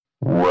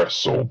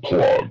Wrestle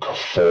Plug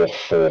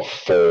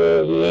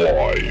 444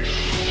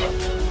 Life.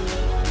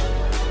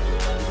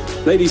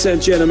 Ladies and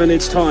gentlemen,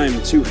 it's time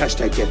to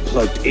hashtag get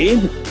plugged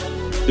in.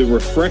 The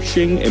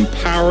refreshing,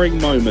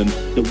 empowering moment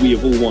that we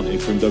have all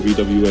wanted from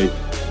WWE.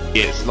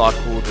 It's like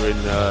ordering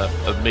a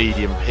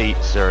medium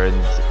pizza and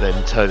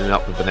then turning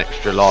up with an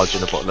extra large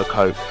and a bottle of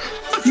Coke.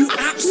 You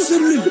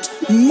absolute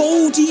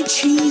mouldy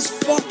cheese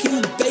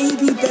fucking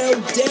baby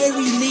bell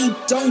dairy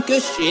leaf dunker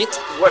shit.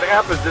 What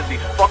happens is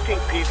these fucking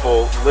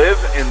people live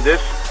in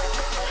this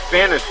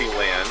fantasy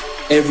land.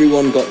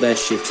 Everyone got their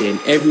shit in,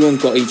 everyone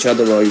got each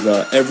other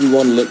over,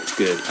 everyone looked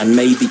good, and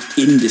made the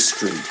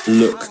industry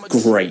look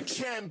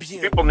great.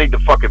 People need to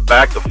fucking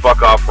back the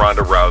fuck off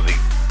Ronda Rousey.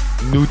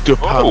 New to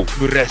power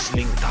to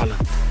wrestling talent.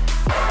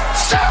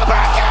 Super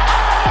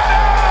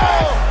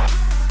Cow!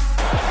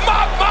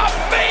 Mamma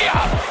mia!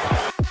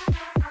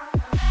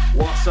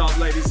 What's up,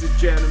 ladies and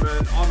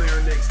gentlemen? I'm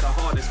Aaron Nix, the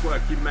hardest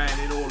working man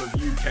in all of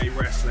UK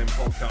wrestling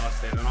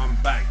podcasting, and I'm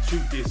back to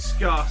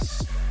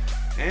discuss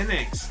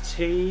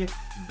NXT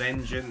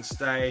Vengeance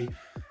Day.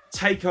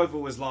 Takeover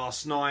was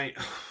last night.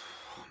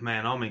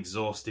 Man, I'm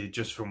exhausted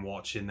just from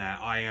watching that.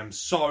 I am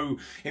so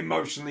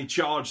emotionally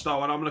charged,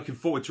 though, and I'm looking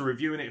forward to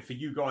reviewing it for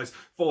you guys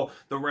for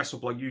the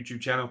WrestlePlug YouTube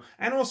channel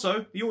and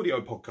also the audio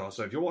podcast.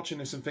 So if you're watching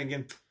this and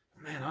thinking,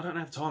 man, I don't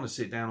have time to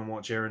sit down and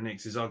watch Aaron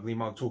Nix's ugly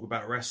mug talk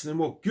about wrestling,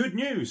 well, good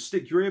news.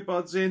 Stick your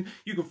earbuds in.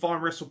 You can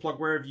find WrestlePlug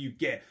wherever you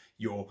get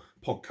your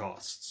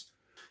podcasts.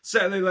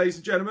 Certainly, ladies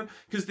and gentlemen,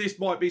 because this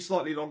might be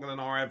slightly longer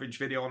than our average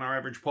video on our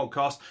average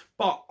podcast,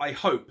 but I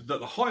hope that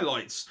the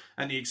highlights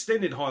and the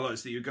extended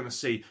highlights that you're going to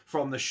see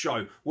from the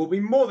show will be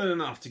more than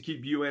enough to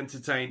keep you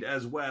entertained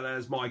as well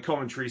as my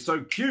commentary.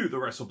 So cue the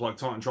WrestlePlug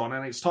Titantron,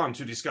 and it's time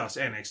to discuss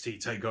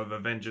NXT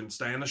TakeOver Vengeance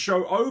Day. And the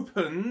show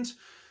opened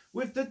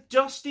with the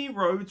Dusty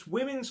Rhodes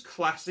Women's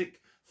Classic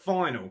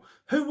Final.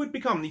 Who would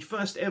become the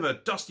first ever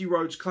Dusty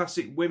Rhodes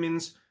Classic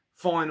Women's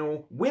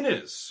Final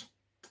winners?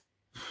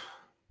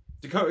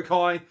 Dakota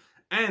Kai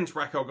and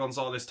Raquel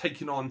Gonzalez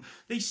taking on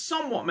the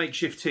somewhat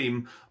makeshift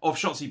team of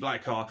Shotzi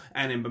Blackheart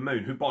and Ember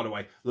Moon, who, by the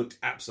way, looked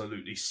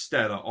absolutely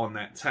stellar on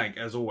that tank,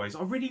 as always.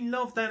 I really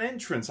love that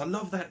entrance. I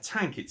love that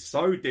tank. It's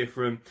so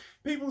different.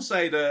 People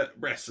say that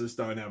wrestlers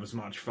don't have as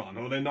much fun,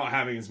 or they're not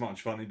having as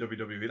much fun in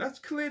WWE. That's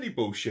clearly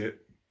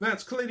bullshit.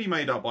 That's clearly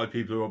made up by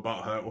people who are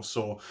butthurt or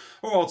sore,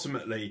 or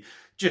ultimately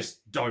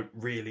just don't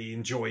really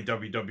enjoy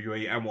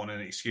WWE and want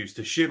an excuse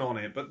to shit on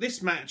it. But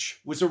this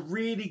match was a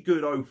really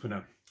good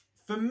opener.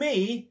 For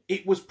me,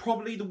 it was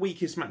probably the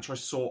weakest match I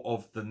saw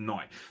of the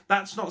night.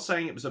 That's not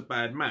saying it was a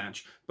bad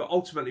match, but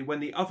ultimately, when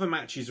the other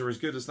matches are as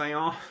good as they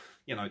are,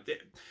 you know,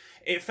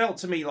 it felt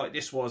to me like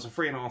this was a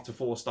 3.5 to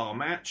 4 star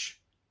match.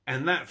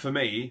 And that, for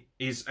me,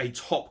 is a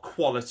top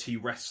quality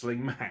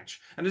wrestling match.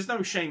 And there's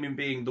no shame in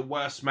being the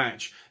worst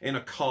match in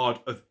a card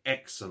of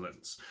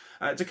excellence.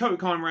 Dakota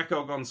Kai and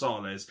Raquel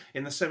Gonzalez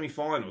in the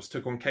semi-finals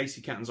took on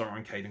Kacy Catanzaro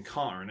and Kaden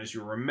Carter. And as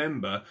you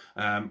remember,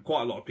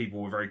 quite a lot of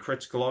people were very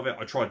critical of it.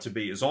 I tried to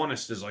be as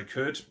honest as I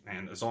could,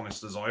 and as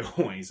honest as I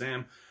always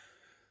am.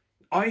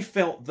 I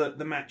felt that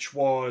the match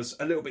was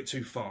a little bit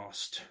too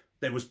fast.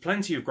 There was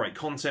plenty of great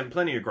content,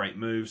 plenty of great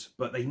moves,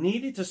 but they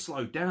needed to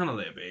slow down a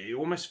little bit. It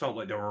almost felt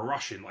like they were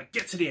rushing, like,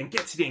 get to the end,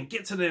 get to the end,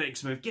 get to the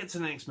next move, get to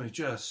the next move.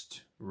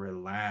 Just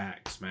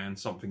relax, man.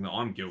 Something that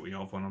I'm guilty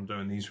of when I'm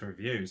doing these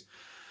reviews.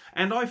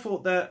 And I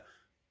thought that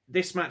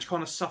this match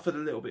kind of suffered a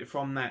little bit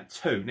from that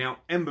too. Now,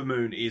 Ember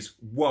Moon is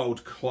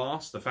world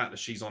class. The fact that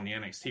she's on the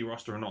NXT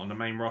roster and not on the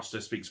main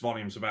roster speaks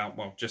volumes about,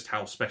 well, just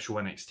how special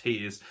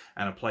NXT is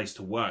and a place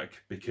to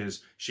work,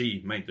 because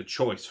she made the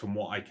choice, from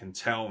what I can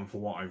tell and from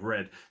what I've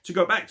read, to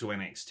go back to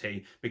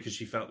NXT because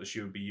she felt that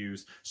she would be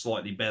used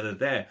slightly better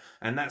there.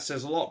 And that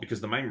says a lot, because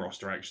the main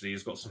roster actually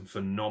has got some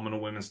phenomenal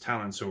women's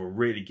talents who are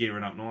really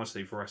gearing up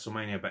nicely for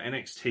WrestleMania. But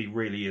NXT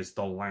really is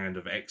the land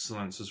of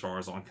excellence as far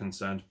as I'm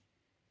concerned.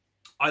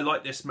 I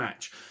like this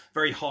match.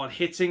 Very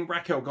hard-hitting.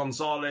 Raquel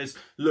Gonzalez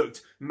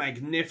looked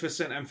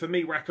magnificent. And for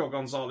me, Raquel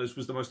Gonzalez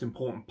was the most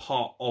important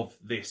part of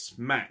this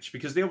match,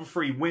 because the other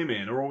three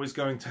women are always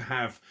going to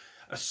have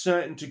a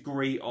certain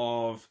degree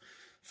of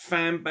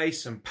fan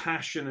base and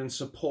passion and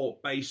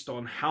support based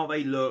on how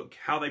they look,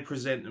 how they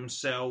present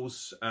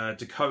themselves.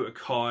 Dakota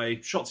Kai,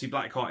 Shotzi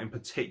Blackheart in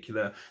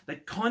particular, they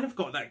kind of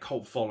got that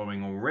cult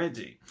following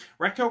already.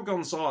 Raquel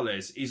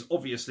Gonzalez is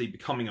obviously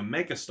becoming a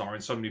megastar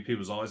in so many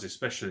people's eyes,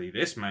 especially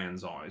this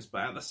man's eyes,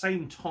 but at the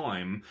same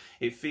time,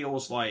 it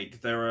feels like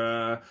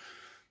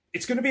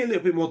it's going to be a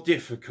little bit more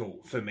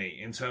difficult for me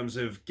in terms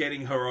of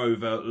getting her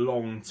over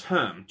long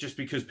term, just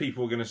because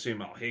people are going to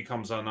assume, oh, here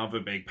comes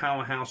another big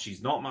powerhouse.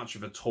 She's not much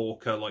of a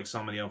talker like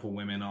some of the other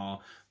women are,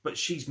 but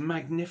she's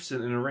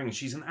magnificent in the ring.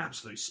 She's an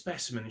absolute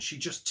specimen, and she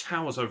just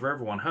towers over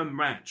everyone. Her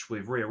match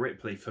with Rhea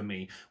Ripley, for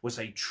me, was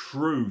a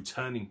true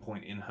turning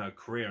point in her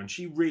career, and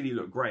she really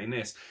looked great in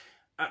this.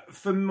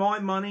 For my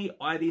money,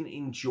 I didn't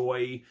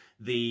enjoy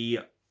the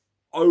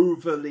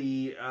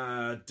overly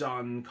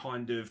done,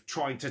 kind of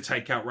trying to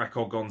take out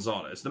Raquel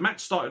Gonzalez. The match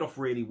started off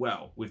really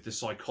well with the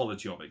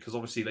psychology of it, because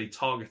obviously they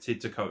targeted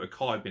Dakota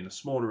Kai, being the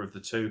smaller of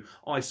the two,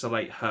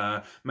 isolate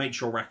her, make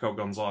sure Raquel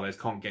Gonzalez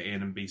can't get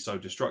in and be so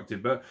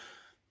destructive. But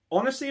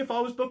honestly, if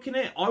I was booking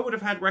it, I would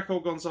have had Raquel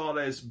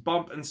Gonzalez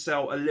bump and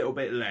sell a little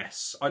bit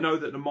less. I know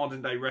that the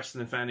modern day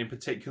wrestling fan in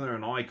particular,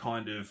 and I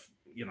kind of,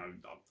 you know,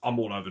 I'm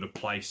all over the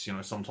place. You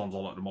know, sometimes I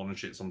like the modern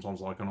shit,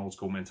 sometimes I like an old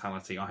school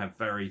mentality. I have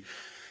very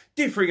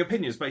differing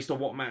opinions based on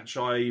what match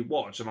I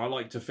watch, and I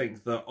like to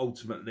think that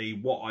ultimately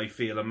what I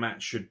feel a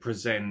match should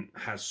present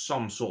has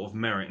some sort of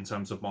merit in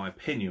terms of my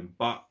opinion.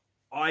 But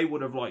I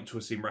would have liked to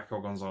have seen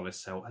Raquel Gonzalez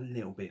sell a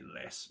little bit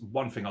less.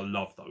 One thing I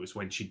love, though, is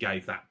when she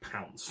gave that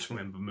pounce to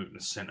Ember Moon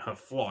and sent her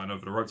flying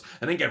over the ropes,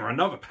 and then gave her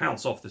another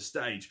pounce off the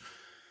stage.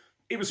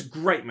 It was a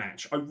great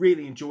match. I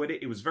really enjoyed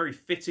it. It was very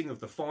fitting of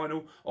the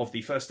final of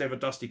the first ever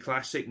Dusty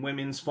Classic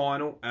women's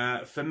final.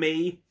 For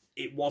me,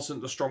 it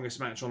wasn't the strongest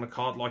match on the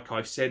card, like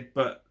I've said,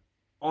 but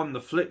on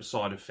the flip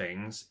side of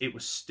things, it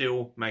was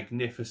still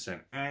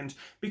magnificent. And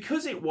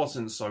because it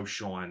wasn't so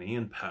shiny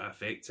and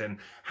perfect and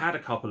had a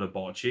couple of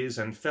botches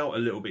and felt a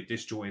little bit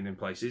disjointed in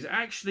places, it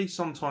actually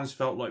sometimes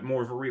felt like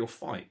more of a real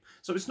fight.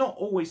 So it's not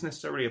always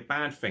necessarily a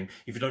bad thing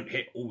if you don't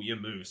hit all your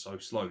moves so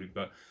slowly.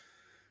 But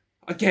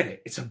I get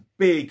it. It's a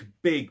big,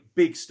 big,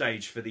 big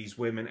stage for these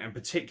women, and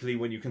particularly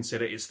when you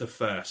consider it's the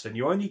first, and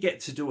you only get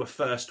to do a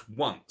first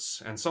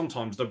once. And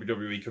sometimes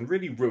WWE can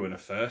really ruin a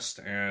first.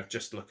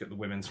 Just look at the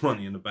women's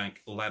Money in the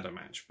Bank ladder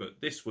match. But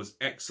this was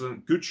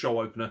excellent. Good show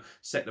opener.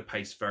 Set the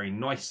pace very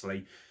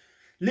nicely.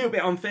 A little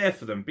bit unfair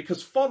for them,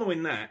 because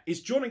following that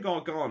is Johnny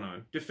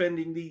Gargano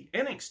defending the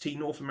NXT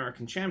North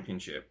American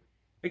Championship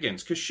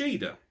against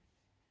Kushida.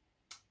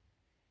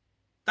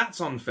 That's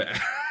unfair.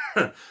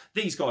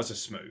 These guys are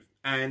smooth,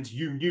 and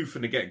you knew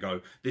from the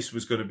get-go this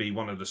was going to be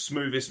one of the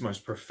smoothest,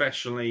 most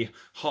professionally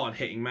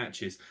hard-hitting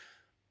matches.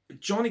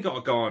 Johnny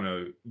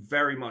Gargano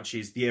very much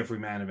is the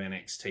everyman of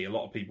NXT. A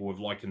lot of people have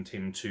likened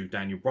him to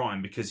Daniel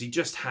Bryan because he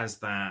just has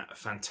that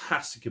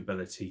fantastic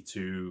ability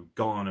to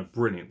garner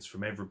brilliance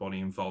from everybody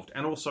involved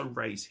and also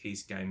raise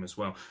his game as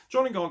well.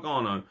 Johnny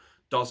Gargano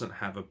doesn't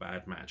have a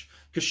bad match.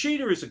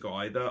 Kushida is a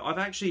guy that I've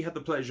actually had the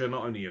pleasure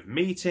not only of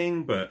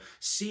meeting, but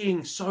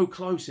seeing so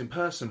close in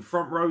person.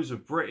 Front rows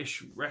of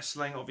British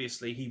wrestling.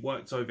 Obviously, he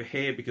worked over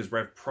here because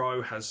Rev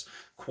Pro has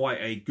quite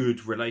a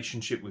good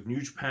relationship with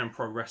New Japan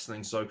Pro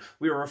Wrestling. So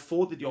we were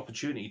afforded the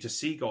opportunity to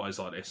see guys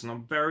like this. And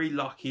I'm very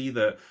lucky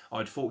that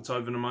I'd forked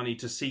over the money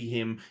to see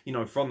him, you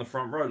know, from the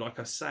front row, like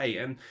I say.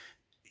 And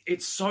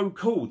it's so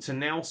cool to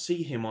now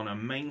see him on a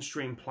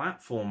mainstream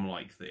platform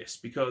like this,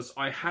 because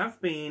I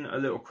have been a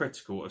little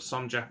critical of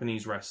some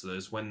Japanese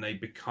wrestlers when they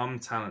become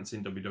talents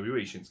in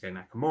WWE. Shinsuke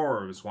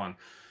Nakamura was one.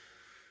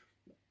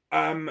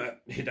 Hideo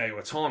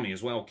Itami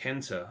as well,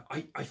 Kenta.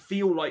 I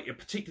feel like,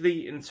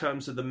 particularly in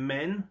terms of the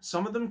men,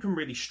 some of them can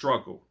really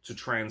struggle to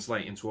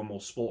translate into a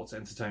more sports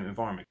entertainment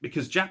environment,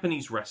 because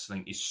Japanese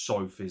wrestling is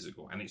so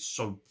physical and it's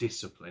so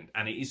disciplined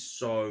and it is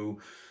so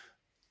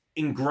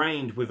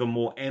ingrained with a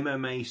more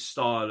MMA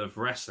style of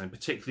wrestling,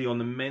 particularly on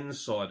the men's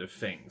side of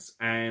things.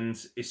 And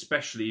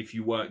especially if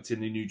you worked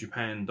in the New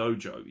Japan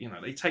dojo, you know,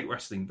 they take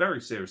wrestling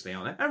very seriously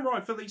on it, and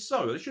rightfully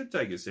so. They should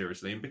take it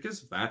seriously, and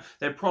because of that,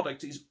 their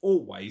product is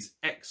always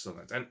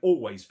excellent and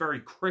always very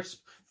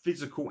crisp,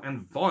 physical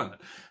and violent.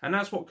 And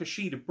that's what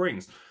Kushida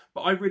brings.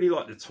 But I really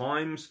like the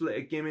time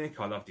splitter gimmick.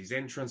 I loved his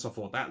entrance. I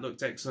thought that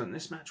looked excellent.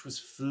 This match was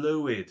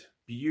fluid,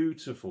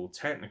 beautiful,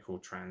 technical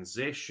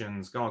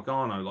transitions.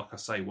 Gargano, like I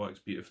say, works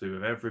beautifully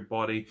with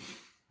everybody.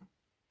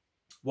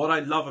 What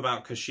I love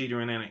about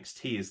Kushida in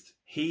NXT is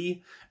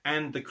he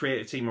and the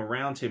creative team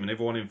around him and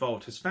everyone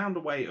involved has found a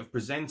way of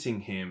presenting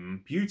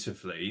him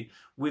beautifully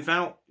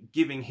without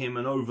giving him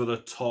an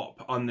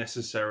over-the-top,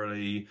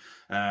 unnecessarily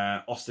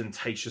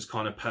ostentatious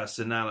kind of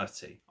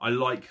personality. I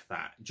like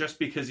that. Just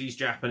because he's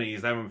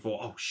Japanese, they haven't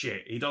thought, oh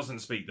shit, he doesn't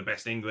speak the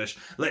best English,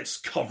 let's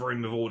cover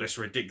him with all this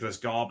ridiculous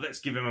garb,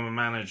 let's give him a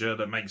manager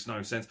that makes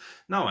no sense.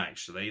 No,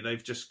 actually,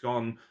 they've just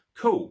gone,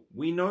 cool,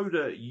 we know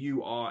that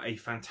you are a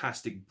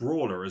fantastic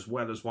brawler as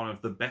well as one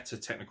of the better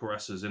technical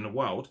wrestlers in the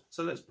world,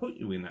 so let's put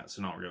you in that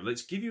scenario.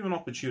 Let's give you an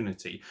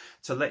opportunity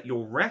to let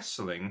your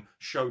wrestling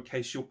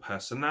showcase your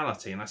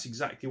personality, and that's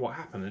exactly what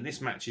happened. And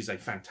this match is a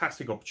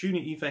fantastic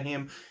opportunity for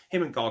him.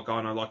 Him and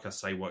Gargano, like I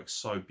say, work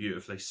so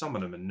beautifully. Some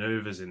of the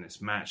maneuvers in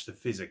this match, the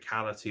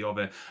physicality of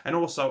it, and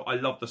also I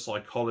love the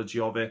psychology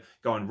of it,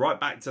 going right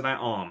back to that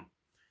arm.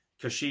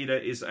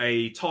 Kushida is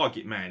a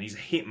target man. He's a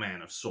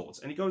hitman of sorts.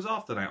 And he goes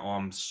after that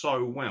arm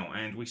so well.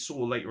 And we saw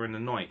later in the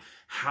night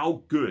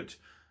how good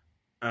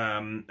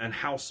and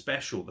how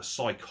special the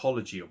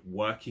psychology of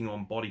working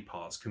on body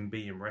parts can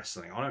be in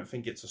wrestling. I don't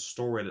think it's a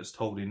story that's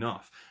told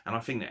enough. And I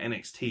think that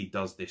NXT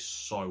does this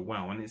so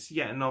well. And it's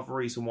yet another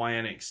reason why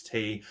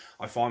NXT,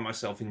 I find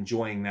myself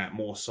enjoying that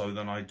more so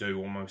than I do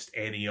almost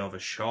any other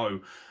show.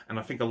 And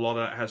I think a lot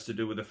of that has to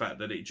do with the fact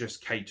that it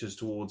just caters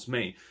towards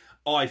me.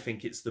 I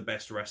think it's the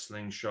best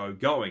wrestling show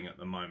going at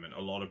the moment.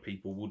 A lot of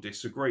people will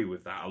disagree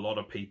with that. A lot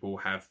of people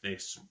have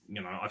this,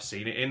 I've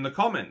seen it in the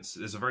comments.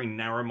 There's a very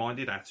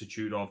narrow-minded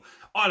attitude of,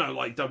 I don't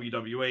like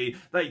WWE,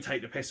 they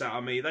take the piss out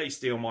of me, they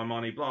steal my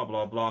money, blah,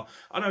 blah, blah.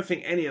 I don't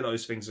think any of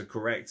those things are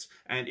correct.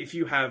 And if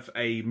you have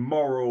a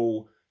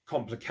moral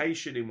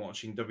complication in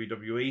watching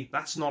WWE,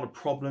 that's not a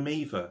problem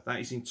either. That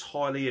is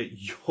entirely at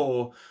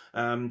your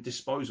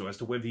disposal as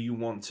to whether you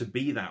want to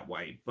be that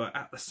way. But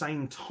at the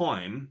same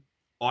time,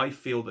 I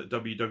feel that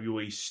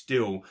WWE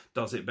still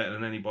does it better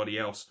than anybody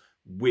else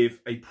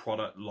with a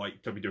product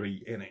like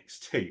WWE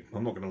NXT.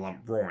 I'm not going to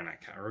lump Raw in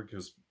that category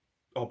because,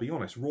 I'll be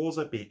honest, Raw's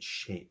a bit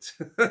shit.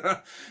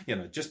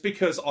 Just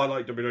because I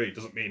like WWE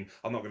doesn't mean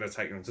I'm not going to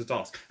take them to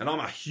task. And I'm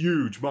a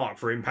huge mark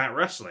for Impact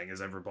Wrestling,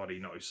 as everybody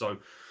knows. So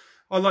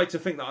I like to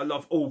think that I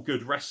love all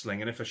good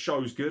wrestling, and if a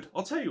show's good,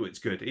 I'll tell you it's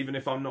good, even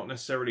if I'm not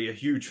necessarily a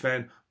huge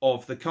fan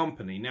of the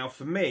company. Now,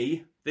 for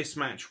me, this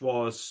match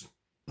was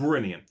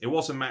brilliant. It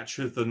was a match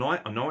of the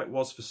night. I know it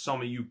was for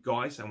some of you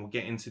guys, and we'll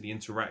get into the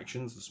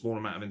interactions, the small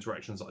amount of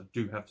interactions that I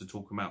do have to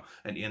talk about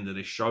at the end of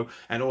this show.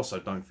 And also,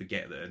 don't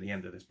forget that at the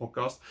end of this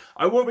podcast,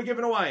 I will be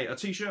giving away a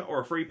t-shirt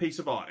or a free piece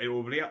of art. It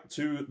will be up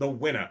to the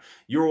winner.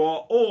 You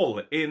are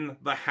all in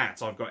the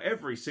hat. I've got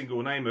every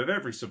single name of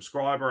every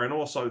subscriber, and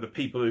also the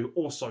people who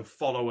also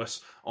follow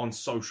us on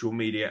social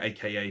media,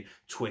 aka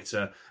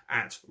Twitter,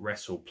 at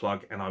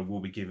WrestlePlug, and I will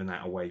be giving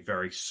that away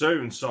very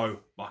soon.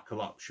 So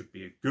buckle up, should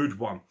be a good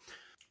one.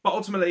 But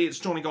ultimately, it's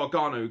Johnny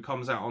Gargano who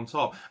comes out on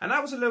top. And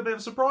that was a little bit of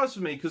a surprise for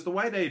me, because the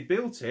way they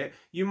built it,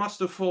 you must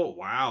have thought,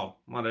 wow,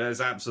 well,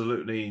 there's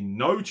absolutely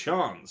no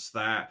chance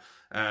that...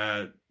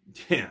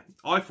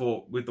 I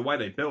thought with the way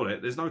they built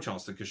it, there's no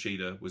chance that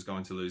Kushida was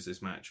going to lose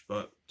this match.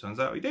 But turns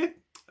out he did.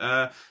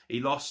 He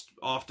lost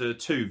after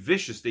 2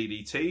 vicious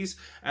DDTs,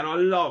 and I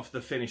love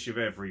the finish of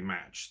every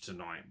match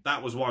tonight.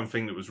 That was one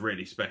thing that was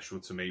really special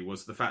to me,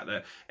 was the fact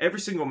that every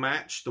single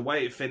match, the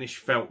way it finished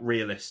felt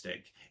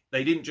realistic.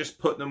 They didn't just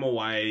put them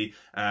away,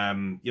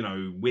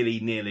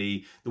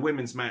 willy-nilly. The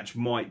women's match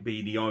might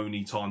be the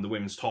only time, the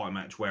women's title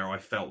match, where I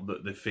felt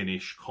that the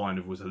finish kind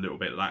of was a little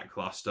bit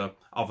lackluster.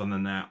 Other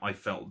than that, I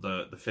felt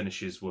that the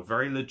finishes were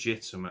very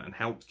legitimate and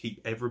helped keep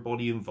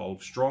everybody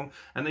involved strong,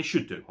 and they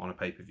should do on a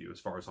pay-per-view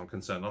as far as I'm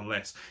concerned,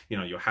 unless,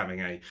 you're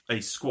having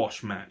a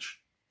squash match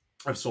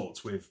of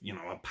sorts with,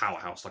 a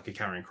powerhouse like a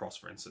Karrion Kross,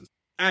 for instance.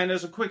 And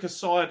as a quick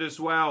aside as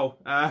well,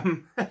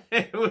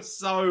 it was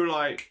so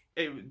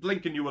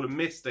blink and you would have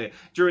missed it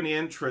during the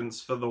entrance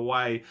for the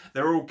way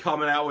they're all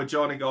coming out with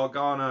Johnny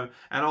Gargano,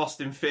 and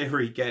Austin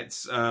Theory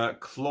gets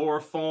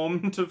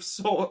chloroformed of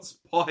sorts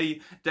by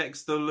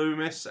Dexter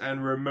Lumis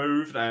and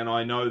removed, and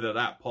I know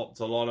that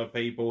popped a lot of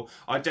people.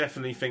 I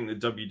definitely think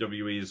that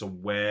WWE is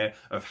aware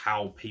of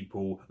how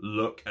people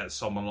look at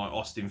someone like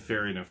Austin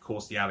Theory, and of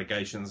course the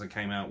allegations that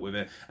came out with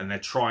it, and they're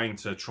trying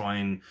to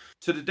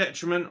to the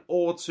detriment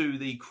or to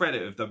the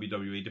credit of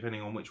WWE,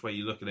 depending on which way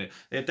you look at it,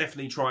 they're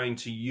definitely trying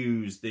to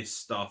use this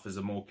stuff as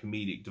a more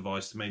comedic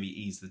device to maybe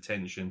ease the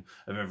tension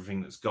of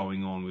everything that's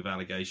going on with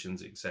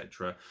allegations,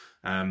 etc.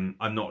 I'm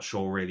not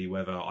sure really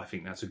whether I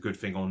think that's a good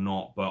thing or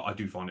not, but I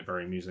do find it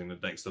very amusing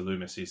that Dexter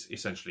Lumis is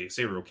essentially a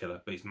serial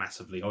killer, but he's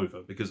massively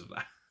over because of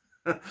that.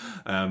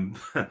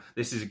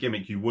 This is a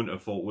gimmick you wouldn't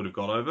have thought would have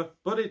got over,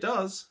 but it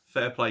does.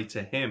 Fair play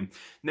to him.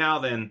 Now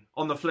then,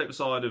 on the flip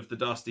side of the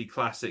Dusty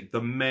Classic,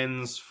 the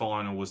men's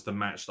final was the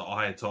match that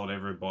I had told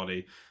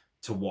everybody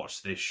to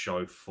watch this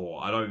show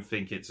for. I don't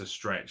think it's a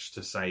stretch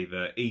to say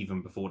that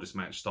even before this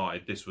match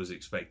started, this was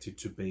expected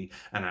to be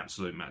an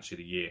absolute match of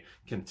the year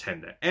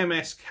contender.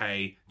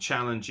 MSK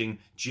challenging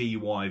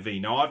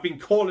GYV. Now, I've been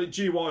calling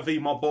GYV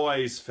my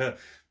boys for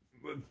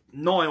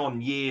nigh on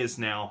years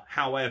now.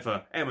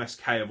 However,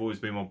 MSK have always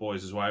been my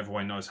boys as well.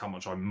 Everyone knows how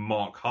much I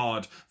mark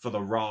hard for the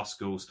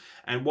Rascals.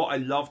 And what I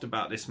loved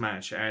about this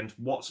match, and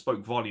what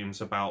spoke volumes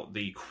about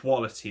the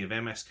quality of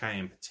MSK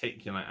in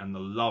particular, and the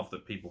love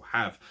that people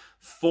have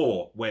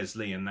for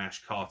Wesley and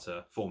Nash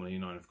Carter, formerly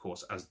known, of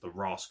course, as the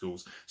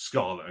Rascals,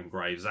 Scarlet and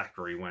Grey,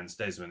 Zachary Wentz,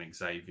 Desmond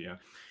Xavier.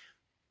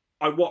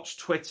 I watched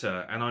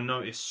Twitter and I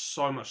noticed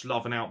so much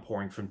love and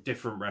outpouring from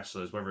different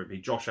wrestlers, whether it be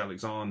Josh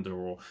Alexander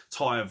or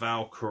Taya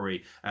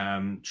Valkyrie,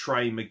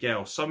 Trey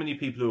Miguel. So many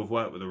people who have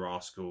worked with the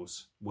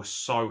Rascals were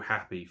so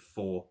happy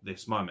for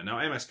this moment. Now,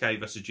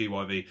 MSK versus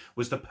GYV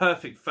was the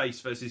perfect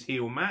face versus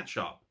heel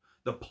matchup.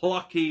 The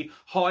plucky,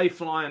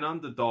 high-flying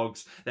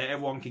underdogs that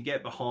everyone can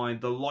get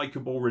behind, the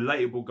likeable,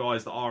 relatable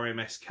guys that are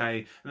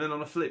MSK, and then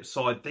on the flip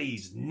side,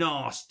 these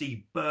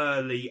nasty,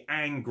 burly,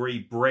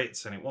 angry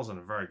Brits, and it wasn't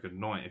a very good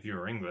night if you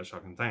were English, I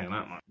can tell you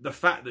that much. The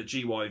fact that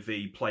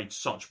GYV played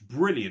such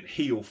brilliant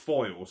heel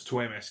foils to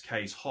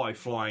MSK's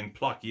high-flying,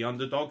 plucky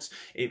underdogs,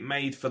 it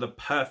made for the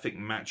perfect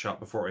matchup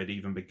before it had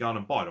even begun.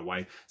 And by the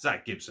way,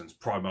 Zach Gibson's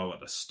promo at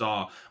the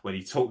start, when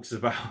he talks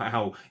about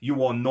how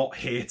you are not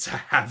here to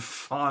have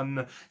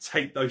fun,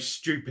 Take those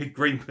stupid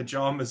green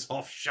pajamas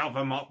off, shove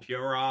them up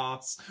your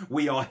ass.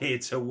 We are here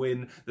to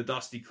win the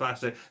Dusty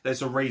Classic.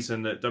 There's a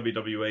reason that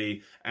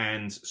WWE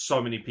and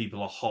so many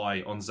people are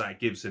high on Zach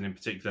Gibson in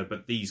particular,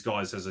 but these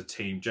guys as a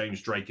team,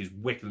 James Drake is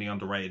wickedly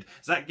underrated.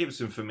 Zach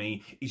Gibson, for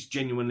me, is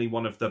genuinely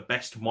one of the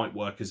best mic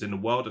workers in the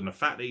world, and the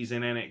fact that he's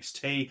in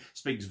NXT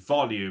speaks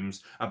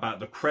volumes about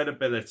the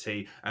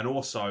credibility and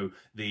also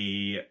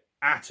the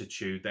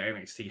attitude that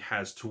NXT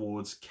has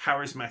towards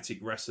charismatic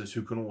wrestlers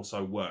who can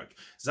also work.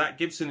 Zach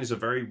Gibson is a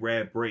very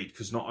rare breed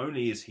because not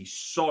only is he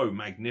so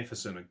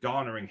magnificent at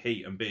garnering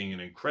heat and being an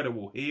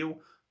incredible heel,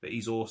 but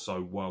he's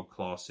also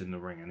world-class in the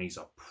ring, and he's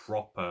a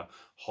proper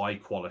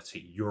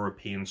high-quality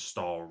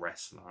European-style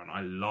wrestler, and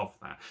I love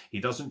that. He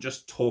doesn't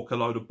just talk a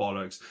load of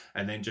bollocks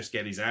and then just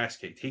get his ass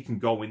kicked. He can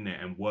go in there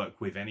and work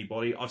with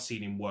anybody. I've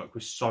seen him work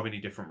with so many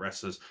different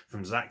wrestlers,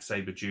 from Zack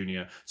Sabre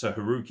Jr. to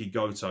Haruki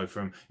Goto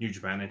from New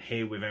Japan, and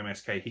here with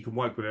MSK. He can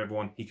work with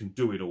everyone. He can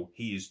do it all.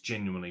 He is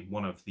genuinely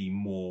one of the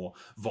more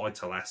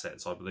vital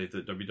assets, I believe,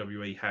 that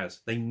WWE has.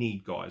 They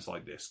need guys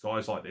like this.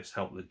 Guys like this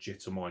help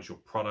legitimize your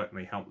product,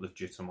 and they help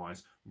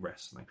legitimize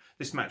wrestling.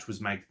 This match was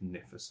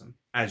magnificent,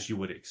 as you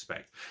would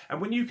expect. And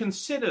when you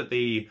consider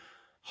the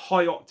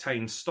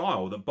high-octane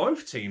style that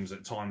both teams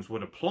at times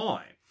would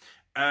apply,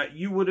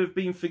 you would have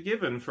been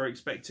forgiven for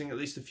expecting at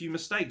least a few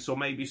mistakes or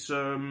maybe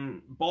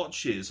some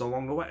botches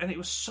along the way. And it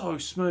was so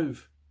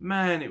smooth.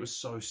 Man, it was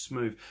so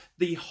smooth.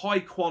 The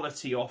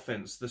high-quality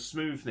offense, the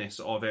smoothness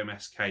of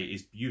MSK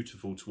is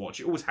beautiful to watch.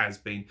 It always has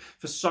been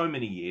for so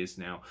many years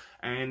now.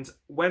 And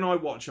when I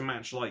watch a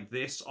match like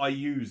this, I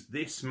use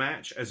this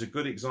match as a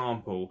good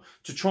example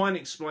to try and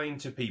explain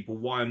to people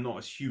why I'm not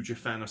as huge a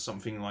fan of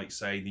something like,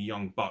 say, the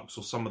Young Bucks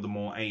or some of the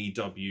more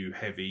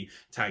AEW-heavy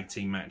tag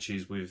team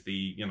matches with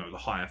the, the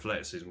high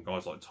athleticism,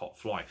 guys like Top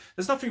Flight.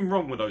 There's nothing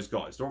wrong with those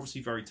guys. They're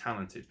obviously very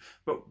talented.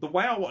 But the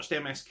way I watched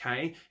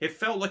MSK, it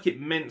felt like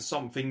it meant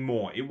something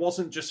more. It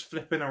wasn't just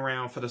flipping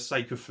around for the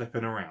sake of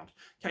flipping around.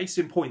 Case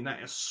in point,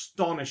 that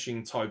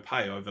astonishing tope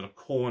over the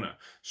corner,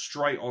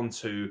 straight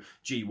onto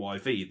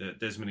GYV, the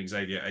Desmond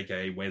Xavier,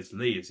 aka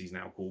Wesley, as he's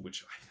now called,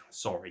 which,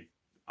 sorry,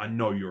 I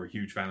know you're a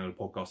huge fan of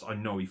the podcast. I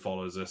know he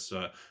follows us.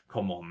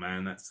 Come on,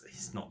 man.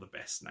 It's not the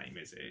best name,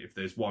 is it? If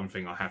there's one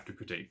thing I have to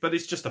critique. But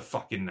it's just a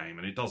fucking name,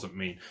 and it doesn't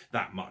mean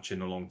that much in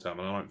the long term,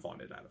 and I don't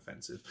find it that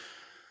offensive.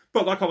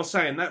 But like I was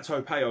saying, that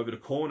tope over the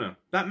corner,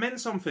 that meant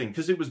something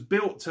because it was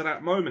built to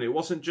that moment. It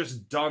wasn't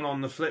just done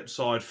on the flip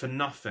side for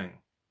nothing.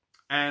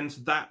 And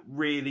that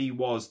really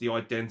was the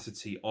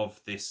identity of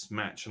this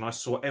match. And I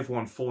saw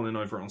everyone falling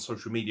over it on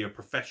social media,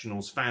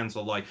 professionals, fans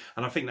alike.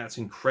 And I think that's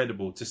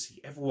incredible to see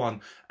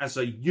everyone as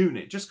a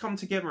unit just come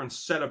together and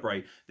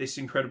celebrate this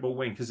incredible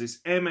win. Because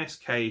it's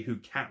MSK who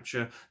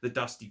capture the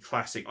Dusty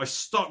Classic. I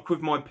stuck with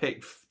my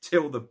pick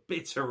till the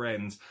bitter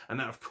end. And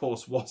that, of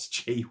course, was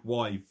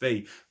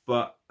GYV.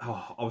 But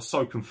I was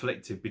so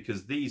conflicted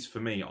because these, for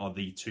me, are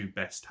the two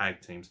best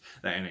tag teams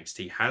that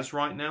NXT has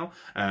right now.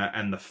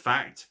 And the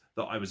fact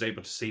that I was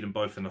able to see them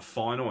both in the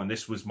final, and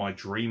this was my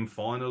dream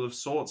final of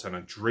sorts and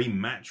a dream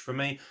match for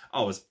me,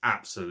 I was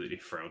absolutely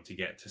thrilled to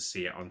get to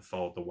see it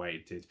unfold the way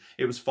it did.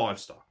 It was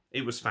 5-star.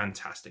 It was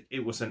fantastic.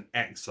 It was an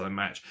excellent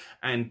match.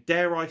 And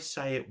dare I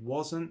say it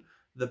wasn't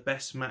the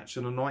best match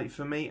of the night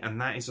for me, and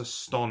that is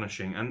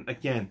astonishing. And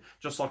again,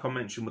 just like I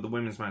mentioned with the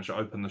women's match that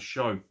opened the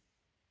show,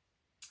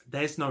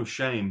 there's no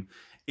shame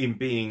in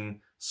being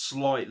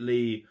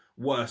slightly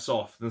worse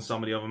off than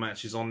some of the other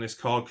matches on this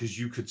card, because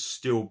you could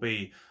still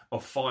be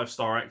of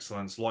 5-star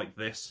excellence like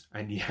this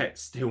and yet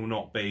still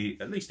not be,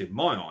 at least in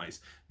my eyes,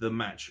 the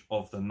match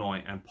of the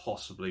night and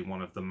possibly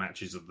one of the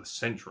matches of the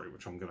century,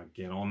 which I'm going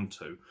to get on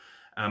to.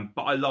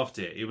 But I loved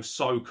it. It was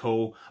so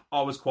cool.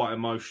 I was quite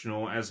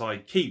emotional, as I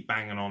keep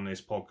banging on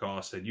this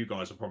podcast, and you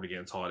guys are probably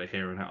getting tired of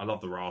hearing it. I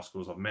love the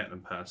Rascals. I've met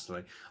them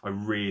personally. I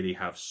really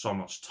have so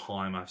much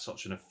time. I have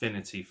such an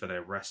affinity for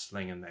their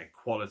wrestling and their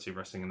quality of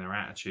wrestling and their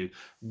attitude.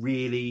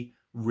 Really,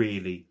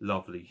 really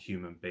lovely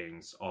human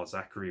beings are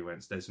Zachary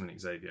Wentz, Desmond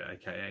Xavier,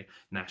 aka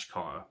Nash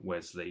Carter,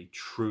 Wesley,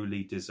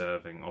 truly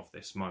deserving of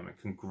this moment.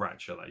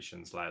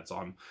 Congratulations, lads.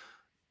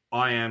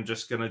 I am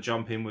just going to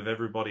jump in with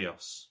everybody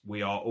else.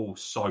 We are all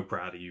so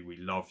proud of you. We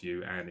love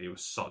you. And it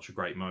was such a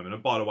great moment.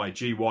 And by the way,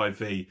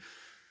 GYV,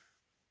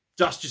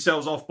 dust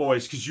yourselves off,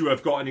 boys, because you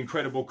have got an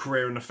incredible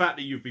career. And the fact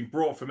that you've been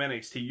brought from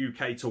NXT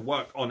UK to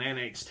work on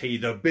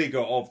NXT, the bigger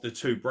of the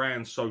two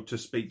brands, so to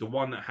speak, the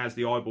one that has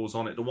the eyeballs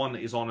on it, the one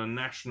that is on a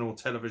national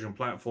television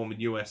platform in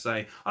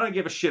USA. I don't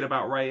give a shit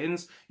about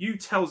ratings. You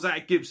tell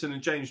Zach Gibson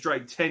and James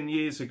Drake 10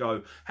 years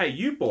ago, hey,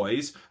 you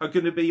boys are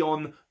going to be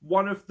on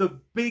one of the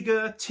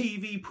bigger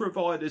TV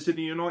providers in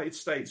the United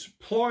States,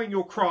 plying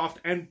your craft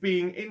and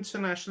being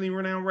internationally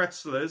renowned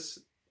wrestlers.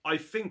 I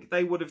think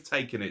they would have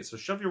taken it. So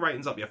shove your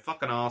ratings up your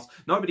fucking ass.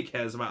 Nobody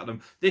cares about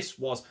them. This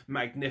was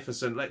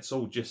magnificent. Let's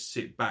all just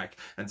sit back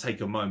and take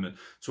a moment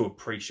to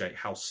appreciate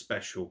how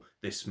special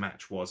this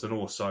match was. And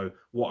also,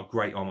 what a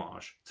great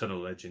homage to the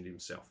legend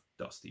himself,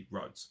 Dusty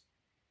Rhodes.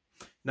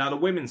 Now, the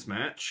women's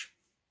match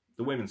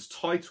the women's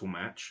title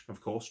match,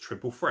 of course,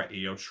 triple threat,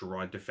 Io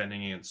Shirai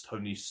defending against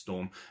Toni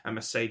Storm and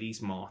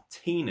Mercedes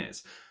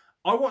Martinez.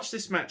 I watched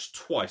this match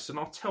twice, and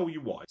I'll tell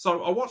you why.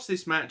 So I watched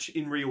this match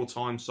in real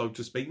time, so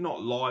to speak,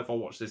 not live. I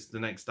watched this the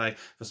next day.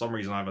 For some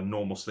reason, I have a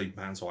normal sleep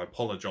pattern, so I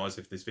apologise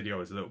if this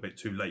video is a little bit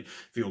too late,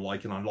 feel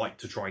like, and I like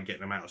to try and get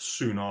them out as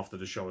soon after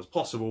the show as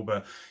possible,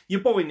 but your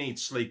boy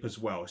needs sleep as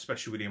well,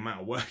 especially with the amount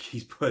of work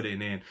he's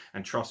putting in,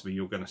 and trust me,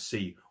 you're going to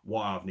see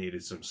why I've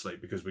needed some sleep,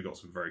 because we've got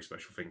some very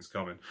special things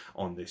coming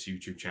on this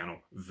YouTube channel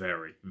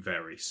very,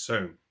 very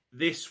soon.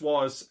 This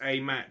was a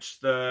match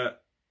that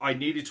I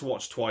needed to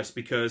watch twice,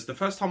 because the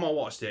first time I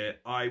watched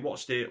it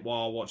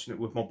while watching it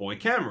with my boy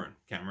Cameron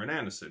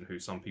Anderson, who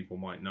some people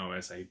might know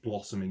as a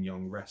blossoming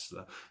young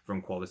wrestler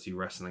from Quality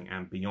Wrestling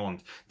and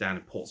Beyond down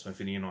in Portsmouth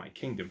in the United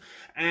Kingdom.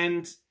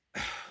 And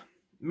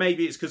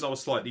maybe it's because I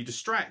was slightly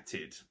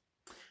distracted,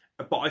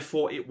 but I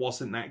thought it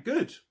wasn't that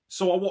good.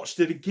 So I watched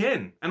it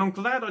again, and I'm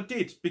glad I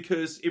did,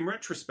 because in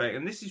retrospect,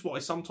 and this is why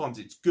sometimes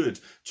it's good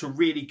to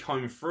really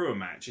comb through a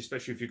match,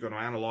 especially if you're going to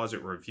analyse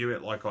it, review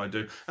it like I do.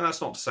 And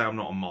that's not to say I'm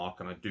not a mark,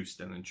 and I do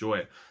still enjoy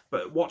it.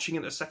 But watching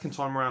it the second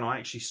time around, I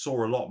actually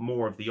saw a lot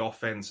more of the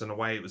offense and the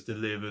way it was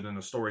delivered and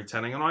the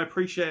storytelling, and I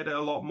appreciated it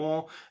a lot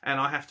more. And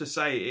I have to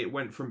say, it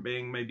went from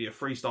being maybe a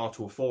 3-star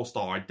to a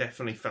 4-star. I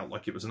definitely felt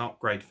like it was an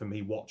upgrade for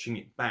me watching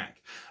it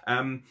back.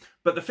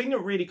 But the thing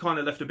that really kind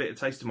of left a bit of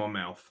taste in my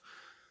mouth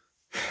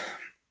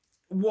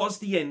was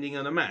the ending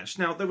of the match.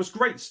 Now, there was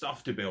great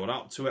stuff to build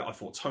up to it. I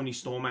thought Toni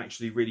Storm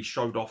actually really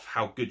showed off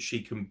how good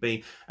she can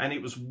be, and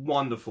it was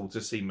wonderful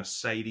to see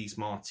Mercedes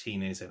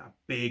Martinez in a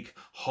big,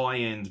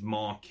 high-end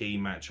marquee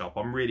matchup.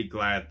 I'm really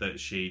glad that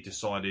she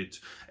decided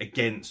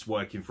against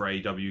working for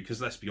AEW,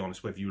 because let's be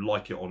honest, whether you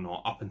like it or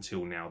not, up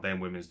until now, their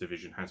women's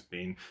division has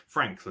been,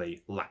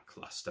 frankly,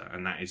 lackluster,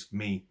 and that is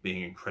me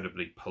being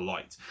incredibly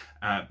polite.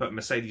 But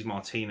Mercedes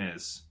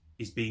Martinez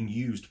is being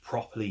used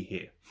properly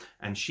here,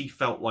 and she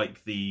felt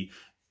like the,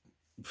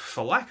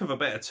 for lack of a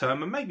better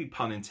term, and maybe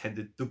pun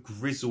intended, the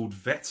grizzled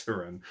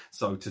veteran,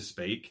 so to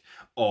speak,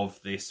 of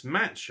this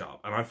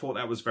matchup. And I thought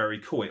that was very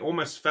cool. It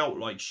almost felt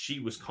like she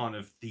was kind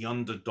of the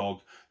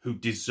underdog who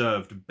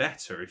deserved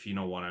better, if you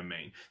know what I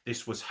mean.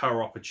 This was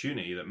her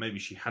opportunity that maybe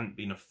she hadn't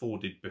been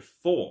afforded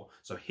before.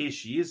 So here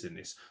she is in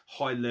this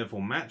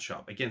high-level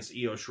matchup against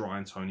Io Shirai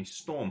and Toni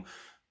Storm.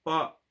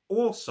 But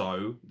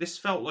also, this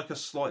felt like a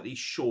slightly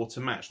shorter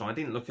match. Now, I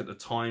didn't look at the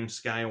time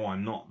scale.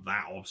 I'm not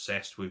that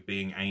obsessed with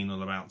being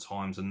anal about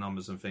times and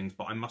numbers and things,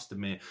 but I must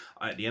admit,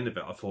 at the end of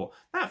it, I thought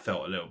that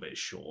felt a little bit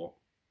short.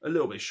 A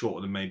little bit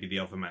shorter than maybe the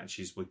other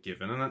matches were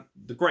given. And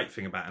the great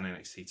thing about an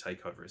NXT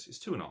Takeover is it's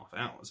 2.5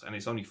 hours and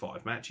it's only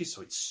 5 matches,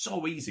 so it's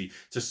so easy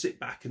to sit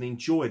back and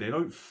enjoy. They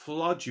don't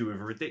flood you with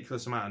a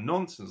ridiculous amount of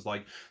nonsense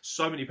like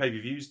so many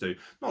pay-per-views do.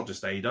 Not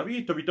just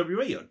AEW,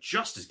 WWE are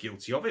just as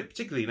guilty of it,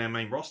 particularly in their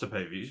main roster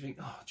pay-per-views. You think,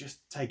 oh,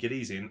 just take it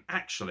easy. And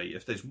actually,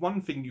 if there's one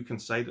thing you can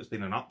say that's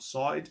been an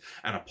upside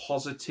and a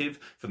positive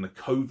from the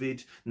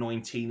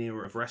COVID-19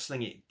 era of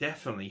wrestling, it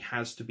definitely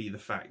has to be the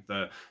fact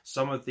that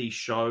some of these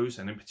shows,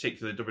 and in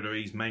particular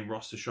WWE's main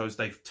roster shows,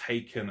 they've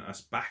taken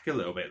us back a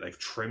little bit. They've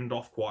trimmed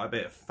off quite a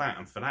bit of fat,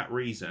 and for that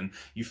reason,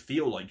 you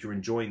feel like you're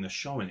enjoying the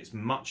show, and it's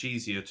much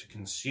easier to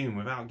consume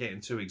without getting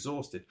too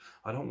exhausted.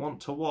 I don't want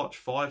to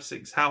watch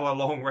 5-6 hour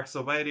long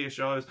WrestleMania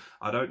shows.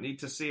 I don't need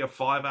to see a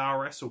 5-hour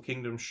Wrestle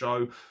Kingdom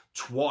show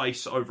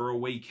twice over a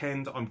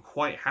weekend. I'm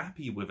quite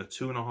happy with a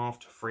 2.5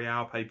 to 3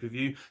 hour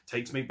pay-per-view.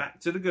 Takes me back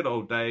to the good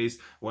old days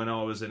when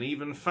I was an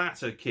even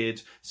fatter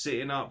kid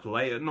sitting up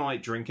late at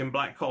night drinking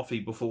black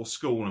coffee before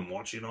school and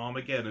watching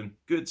Armageddon.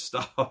 Good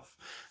stuff.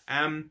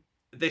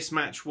 This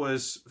match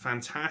was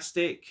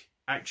fantastic.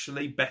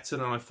 Actually better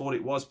than I thought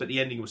it was, but the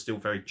ending was still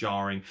very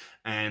jarring,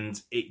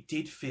 and it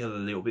did feel a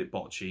little bit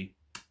botchy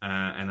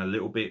and a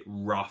little bit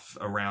rough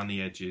around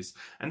the edges.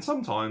 And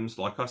sometimes,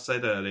 like I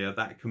said earlier,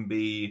 that can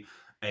be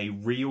a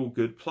real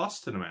good plus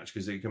to the match,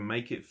 because it can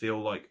make it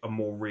feel like a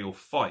more real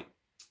fight.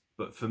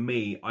 But for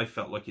me, I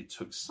felt like it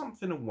took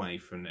something away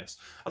from this.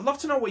 I'd love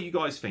to know what you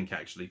guys think,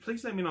 actually.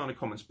 Please let me know in the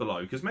comments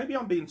below, because maybe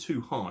I'm being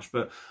too harsh,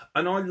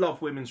 and I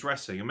love women's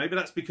wrestling, and maybe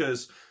that's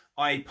because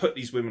I put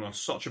these women on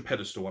such a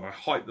pedestal and I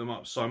hype them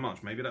up so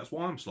much. Maybe that's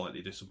why I'm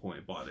slightly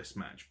disappointed by this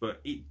match.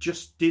 But it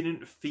just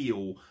didn't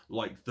feel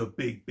like the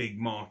big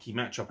marquee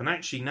matchup. And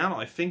actually, now that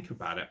I think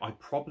about it, I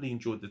probably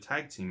enjoyed the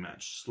tag team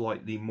match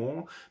slightly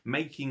more,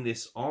 making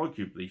this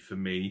arguably, for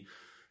me,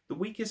 the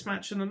weakest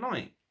match of the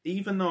night.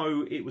 Even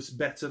though it was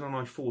better than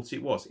I thought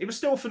it was. It was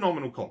still a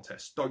phenomenal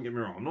contest, don't get me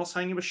wrong. I'm not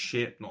saying it was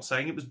shit, not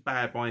saying it was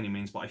bad by any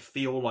means, but I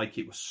feel like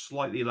it was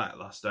slightly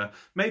lackluster.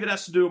 Maybe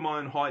that's to do with my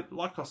own hype.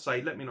 Like I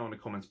say, let me know in the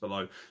comments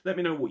below. Let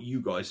me know what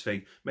you guys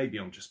think. Maybe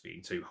I'm just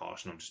being too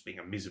harsh and I'm just being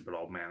a miserable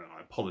old man, and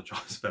I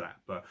apologise for that.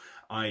 But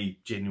I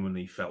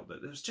genuinely felt that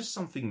there was just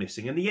something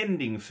missing. And the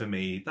ending for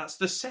me, that's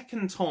the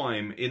second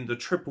time in the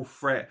triple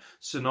threat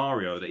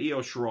scenario that Io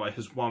Shirai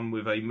has won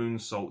with a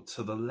moonsault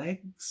to the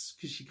legs,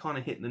 because she kind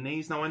of hit the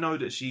knees. Now, Now, I know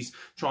that she's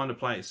trying to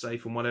play it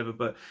safe and whatever,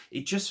 but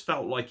it just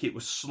felt like it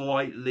was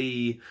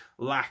slightly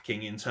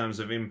lacking in terms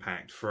of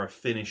impact for a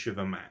finish of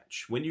a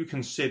match. When you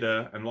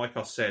consider, and like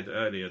I said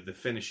earlier, the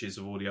finishes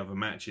of all the other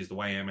matches, the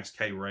way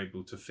MSK were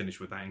able to finish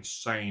with that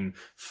insane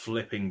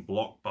flipping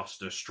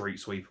blockbuster street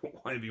sweep,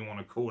 whatever you want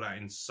to call that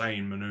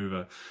insane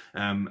maneuver,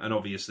 and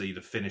obviously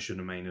the finish of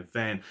the main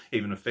event,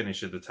 even the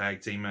finish of the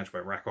tag team match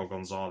where Raquel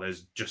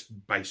Gonzalez just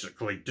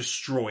basically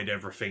destroyed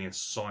everything in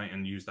sight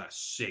and used that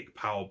sick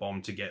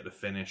powerbomb to get the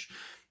finish.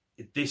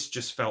 This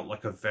just felt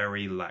like a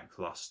very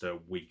lackluster,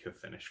 weaker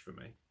finish for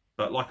me.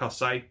 But like I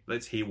say,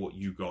 let's hear what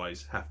you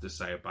guys have to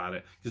say about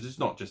it, because it's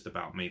not just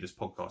about me. This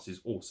podcast is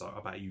also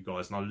about you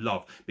guys, and I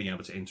love being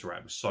able to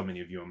interact with so many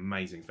of you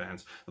amazing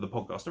fans of the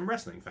podcast and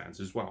wrestling fans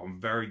as well. I'm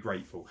very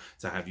grateful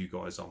to have you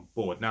guys on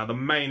board. Now, the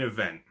main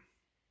event.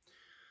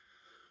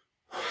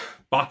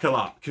 Buckle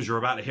up, because you're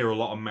about to hear a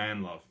lot of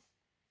man love.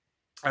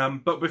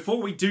 But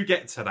before we do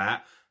get to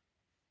that,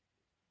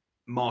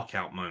 mark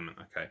out moment,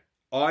 okay?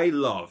 I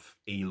love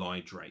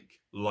Eli Drake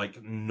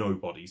like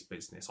nobody's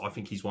business. I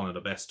think he's one of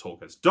the best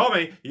talkers.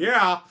 Tommy,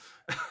 yeah!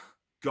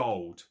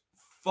 Gold.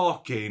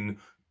 Fucking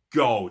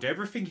gold.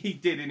 Everything he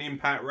did in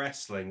Impact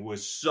Wrestling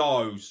was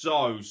so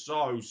special.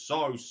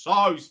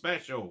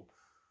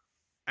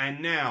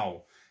 And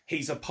now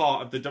he's a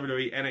part of the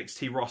WWE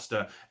NXT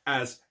roster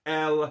as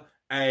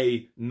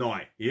L.A.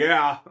 Knight.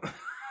 Yeah!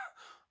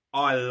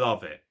 I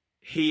love it.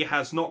 He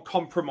has not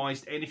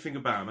compromised anything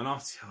about him. And I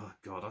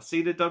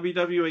see the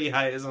WWE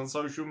haters on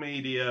social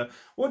media.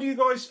 What do you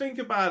guys think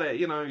about it?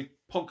 You know,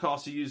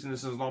 podcasts are using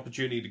this as an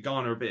opportunity to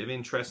garner a bit of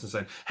interest and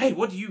saying, hey,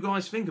 what do you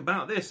guys think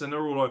about this? And they're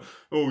all like,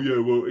 oh yeah,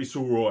 well, it's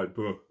all right,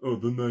 but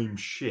the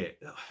name's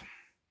shit.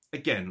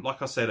 Again,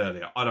 like I said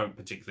earlier, I don't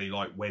particularly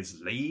like Wes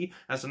Lee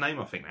as a name.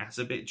 I think that's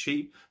a bit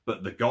cheap.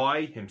 But the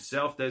guy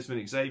himself,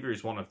 Desmond Xavier,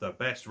 is one of the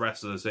best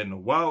wrestlers in the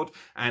world.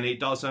 And it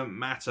doesn't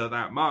matter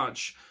that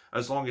much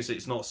as long as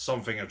it's not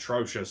something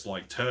atrocious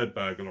like Turd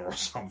Burglar or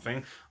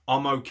something.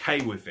 I'm okay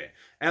with it.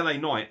 LA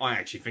Knight, I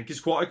actually think is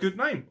quite a good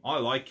name. I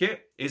like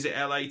it. Is it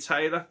LA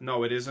Taylor?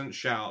 No, it isn't.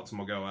 Shout out to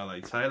my girl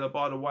LA Taylor,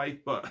 by the way.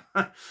 But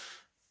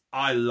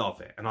I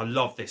love it, and I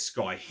love this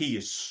guy. He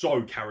is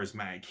so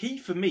charismatic. He,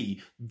 for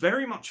me,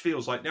 very much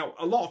feels like... Now,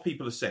 a lot of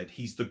people have said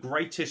he's the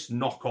greatest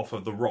knockoff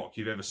of The Rock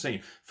you've ever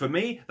seen. For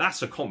me,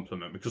 that's a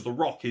compliment, because The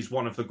Rock is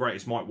one of the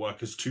greatest mic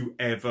workers to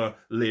ever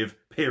live,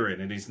 period,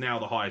 and is now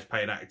the highest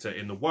paid actor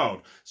in the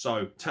world.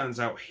 So, turns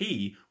out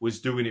he was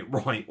doing it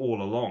right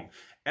all along.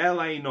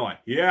 LA Knight,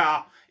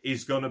 yeah,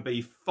 is going to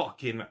be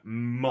fucking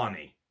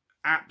money.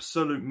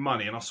 Absolute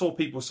money. And I saw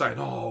people saying,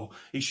 oh,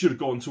 he should have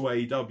gone to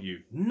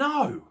AEW.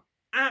 No!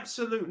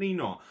 Absolutely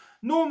not.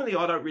 Normally,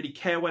 I don't really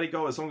care where they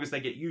go as long as they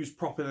get used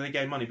properly and they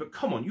gain money. But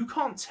come on, you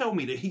can't tell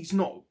me that he's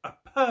not a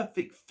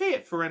perfect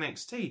fit for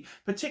NXT,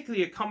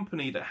 particularly a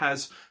company that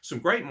has some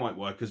great mic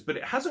workers, but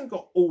it hasn't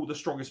got all the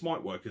strongest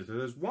mic workers.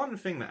 There's one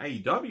thing that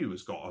AEW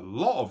has got a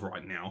lot of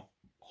right now,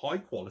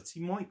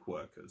 high-quality mic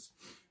workers.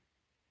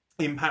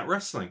 Impact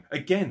Wrestling,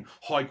 again,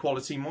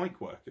 high-quality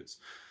mic workers.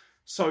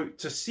 So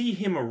to see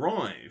him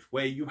arrive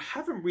where you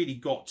haven't really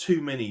got too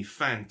many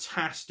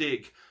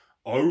fantastic...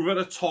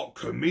 over-the-top,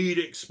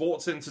 comedic,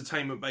 sports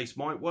entertainment-based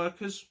mic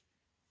workers,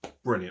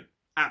 brilliant.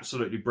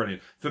 Absolutely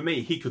brilliant. For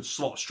me, he could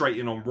slot straight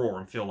in on Raw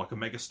and feel like a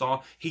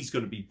megastar. He's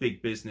going to be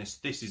big business.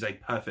 This is a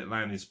perfect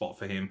landing spot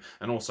for him.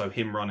 And also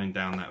him running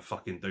down that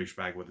fucking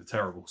douchebag with a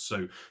terrible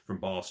suit from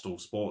Barstool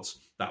Sports.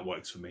 That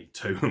works for me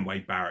too. And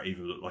Wade Barrett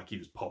even looked like he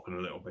was popping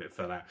a little bit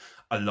for that.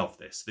 I love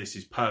this. This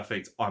is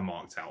perfect. I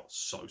marked out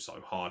so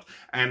hard.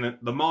 And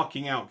the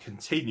marking out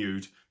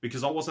continued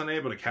because I wasn't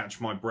able to catch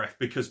my breath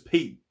because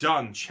Pete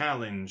Dunne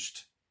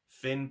challenged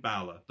Finn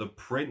Balor, the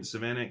Prince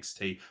of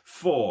NXT,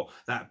 for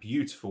that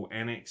beautiful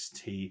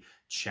NXT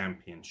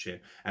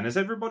Championship. And as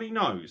everybody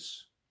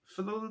knows,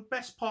 for the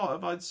best part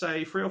of, I'd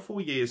say, 3 or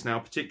 4 years now,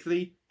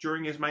 particularly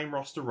during his main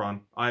roster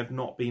run, I have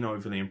not been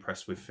overly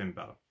impressed with Finn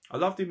Balor. I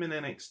loved him in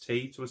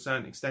NXT to a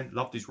certain extent,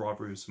 loved his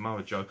rivalry with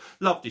Samoa Joe,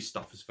 loved his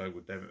stuff as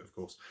Fergal Devitt, of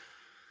course.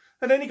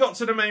 And then he got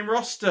to the main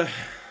roster,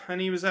 and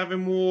he was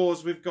having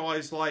wars with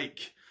guys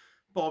like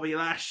Bobby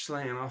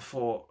Lashley, and I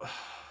thought...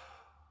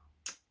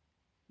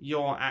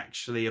 you're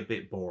actually a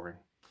bit boring.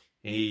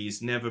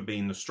 He's never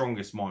been the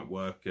strongest mic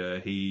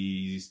worker.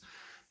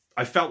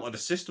 I felt like the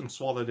system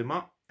swallowed him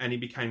up and he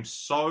became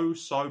so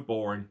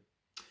boring.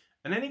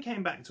 And then he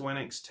came back to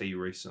NXT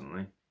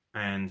recently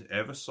and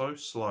ever so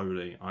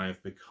slowly I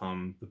have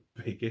become the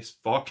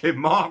biggest fucking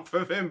mark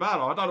for Finn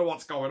Balor. I don't know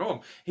what's going on.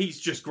 He's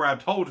just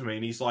grabbed hold of me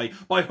and he's like,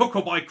 by hook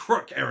or by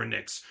crook, Aaron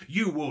Nix,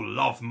 you will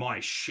love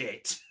my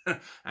shit.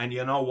 And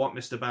you know what,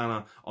 Mr.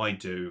 Balor? I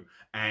do.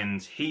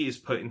 And he is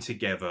putting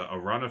together a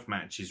run of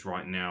matches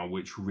right now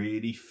which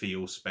really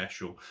feel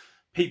special.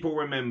 People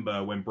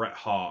remember when Bret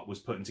Hart was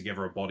putting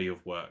together a body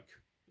of work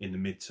in the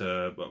mid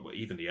to, well,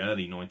 even the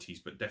early 90s,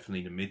 but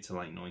definitely the mid to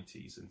late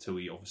 90s until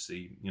he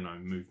obviously,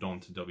 moved on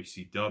to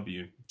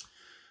WCW.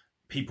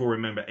 People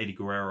remember Eddie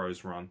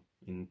Guerrero's run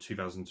in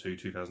 2002,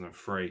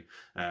 2003,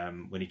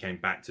 when he came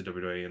back to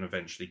WWE and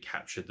eventually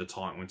captured the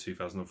title in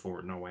 2004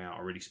 at No Way Out,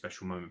 a really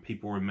special moment.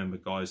 People remember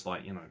guys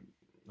like,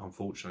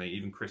 unfortunately,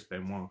 even Chris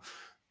Benoit.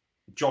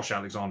 Josh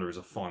Alexander is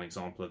a fine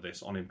example of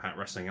this on Impact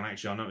Wrestling. And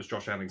actually, I noticed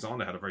Josh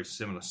Alexander had a very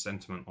similar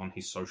sentiment on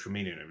his social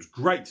media. And it was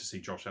great to see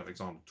Josh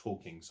Alexander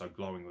talking so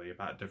glowingly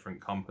about a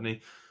different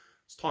company.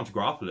 It's time to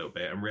grow up a little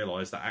bit and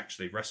realise that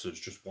actually wrestlers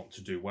just want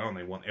to do well and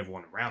they want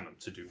everyone around them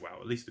to do well.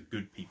 At least the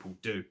good people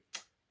do.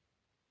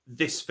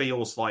 This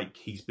feels like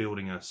he's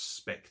building a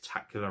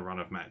spectacular run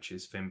of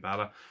matches, Finn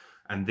Balor.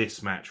 And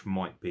this match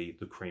might be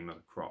the cream of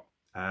the crop.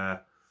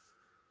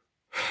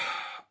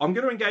 I'm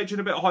going to engage in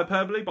a bit of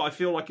hyperbole, but I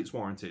feel like it's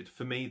warranted.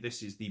 For me,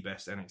 this is the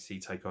best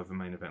NXT TakeOver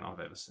main event I've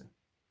ever seen.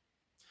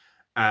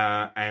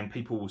 And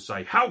people will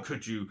say, how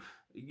could you,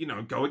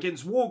 go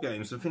against War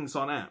Games and things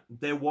like that?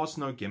 There was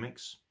no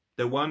gimmicks.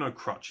 There were no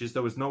crutches.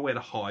 There was nowhere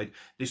to hide.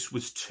 This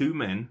was two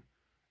men.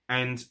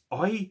 And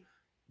I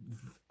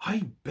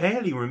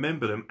barely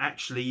remember them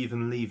actually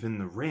even leaving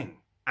the ring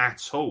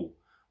at all,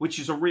 which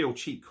is a real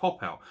cheap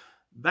cop-out.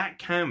 That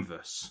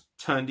canvas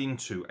turned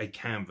into a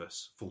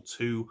canvas for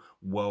two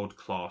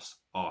world-class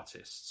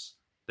artists.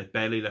 They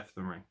barely left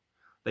the ring.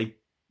 They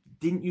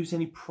didn't use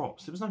any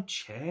props. There was no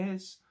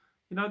chairs.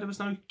 There was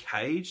no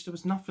cage. There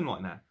was nothing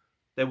like that.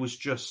 There was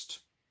just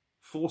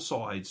four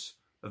sides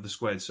of the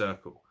squared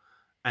circle.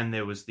 And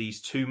there was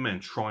these two men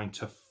trying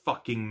to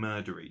fucking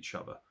murder each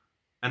other.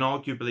 And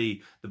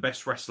arguably the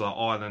best wrestler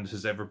Ireland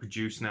has ever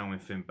produced now in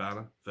Finn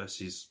Balor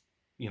versus,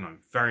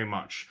 very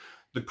much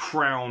the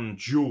crown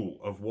jewel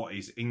of what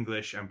is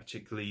English and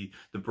particularly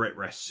the Brit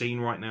Rest scene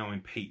right now in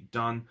Pete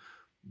Dunne.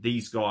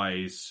 These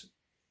guys,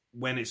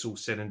 when it's all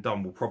said and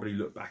done, will probably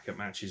look back at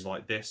matches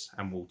like this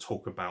and we'll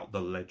talk about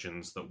the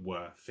legends that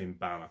were Finn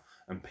Balor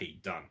and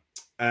Pete Dunne.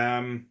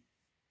 I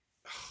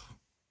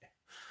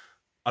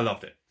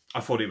loved it. I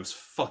thought it was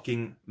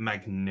fucking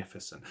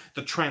magnificent.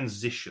 The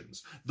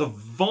transitions, the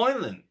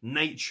violent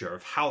nature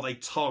of how they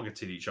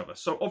targeted each other.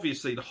 So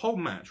obviously the whole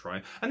match,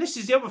 right? And this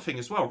is the other thing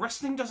as well.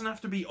 Wrestling doesn't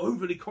have to be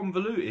overly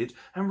convoluted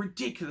and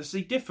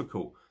ridiculously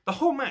difficult. The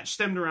whole match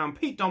stemmed around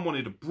Pete Dunne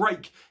wanted to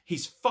break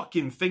his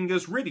fucking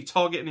fingers, really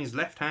targeting his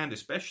left hand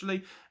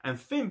especially. And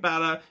Finn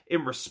Balor,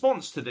 in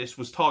response to this,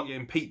 was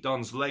targeting Pete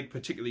Dunne's leg,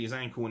 particularly his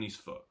ankle and his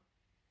foot.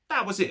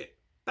 That was it.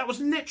 That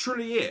was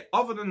literally it.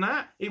 Other than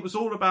that, it was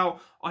all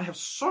about, I have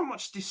so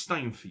much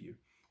disdain for you.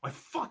 I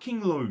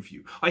fucking loathe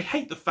you. I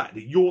hate the fact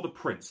that you're the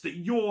prince, that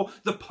you're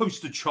the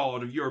poster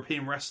child of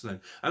European wrestling.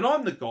 And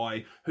I'm the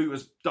guy who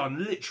has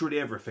done literally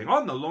everything.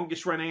 I'm the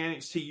longest reigning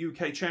NXT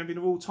UK champion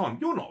of all time.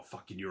 You're not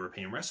fucking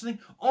European wrestling.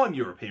 I'm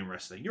European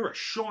wrestling. You're a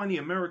shiny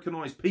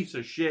Americanized piece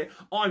of shit.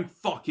 I'm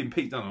fucking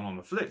Pete Dunne. And on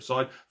the flip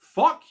side,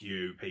 fuck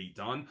you, Pete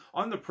Dunne.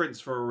 I'm the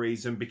prince for a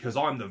reason because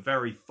I'm the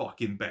very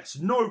fucking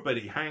best.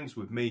 Nobody hangs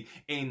with me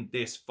in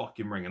this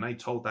fucking ring. And they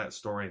told that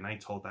story and they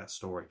told that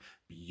story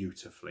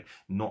beautifully.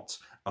 Not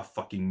a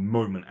fucking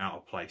moment out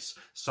of place.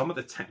 Some of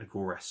the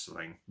technical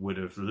wrestling would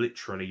have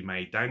literally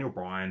made Daniel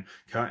Bryan,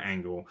 Kurt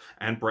Angle,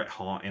 and Bret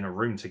Hart in a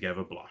room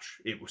together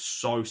blush. It was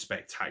so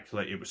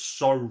spectacular. It was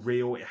so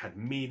real. It had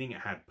meaning.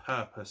 It had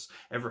purpose.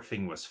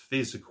 Everything was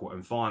physical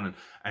and violent.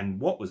 And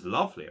what was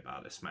lovely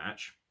about this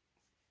match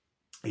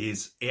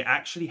is it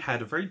actually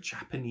had a very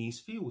Japanese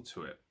feel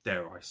to it,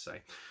 dare I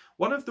say.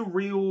 One of the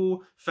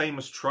real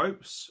famous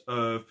tropes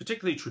of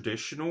particularly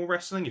traditional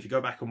wrestling, if you go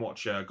back and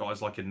watch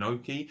guys like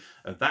Inoki,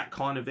 of that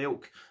kind of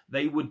ilk,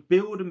 they would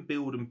build and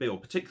build and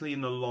build, particularly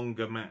in the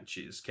longer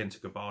matches.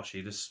 Kenta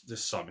Kobashi,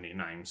 there's so many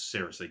names.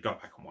 Seriously, go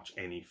back and watch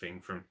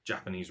anything from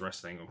Japanese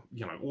wrestling,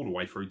 or, all the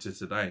way through to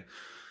today.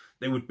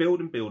 They would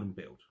build and build and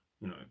build.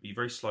 It'd be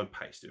very slow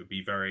paced. It would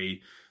be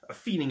a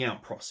feeling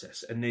out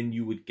process. And then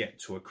you would get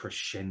to a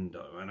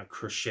crescendo, and a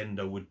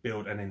crescendo would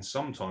build. And then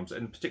sometimes,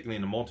 and particularly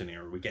in the modern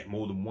era, we get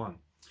more than one.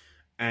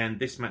 And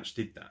this match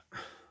did that.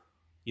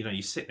 You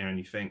sit there and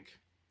you think,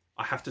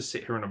 I have to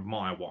sit here and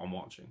admire what I'm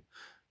watching.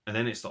 And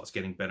then it starts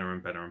getting better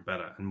and better and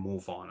better and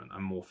more violent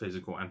and more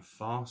physical and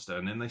faster.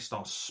 And then they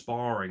start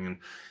sparring and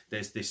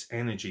there's this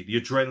energy.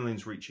 The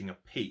adrenaline's reaching a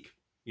peak,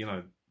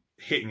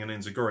 hitting an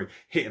enziguri,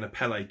 hitting a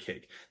Pele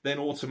kick. Then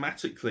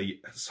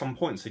automatically, at some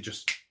points, they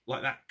just,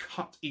 like that,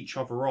 cut each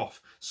other off,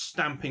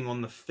 stamping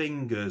on the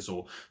fingers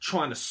or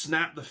trying to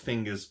snap the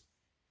fingers.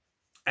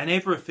 And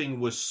everything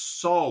was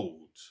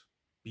sold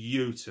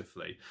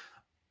beautifully.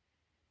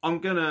 I'm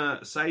going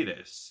to say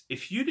this.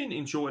 If you didn't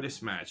enjoy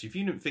this match, if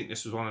you didn't think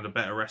this was one of the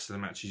better wrestling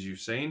matches you've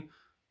seen,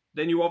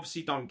 then you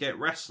obviously don't get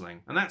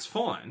wrestling. And that's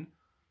fine.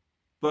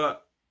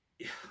 But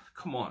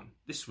come on,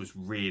 this was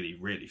really,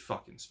 really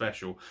fucking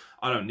special.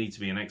 I don't need to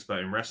be an expert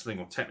in wrestling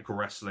or technical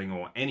wrestling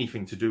or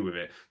anything to do with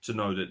it to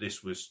know that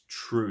this was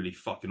truly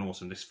fucking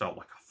awesome. This felt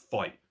like a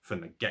fight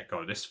from the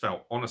get-go. This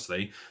felt,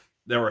 honestly,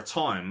 there are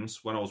times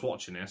when I was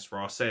watching this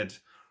where I said,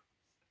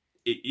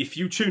 if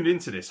you tuned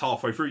into this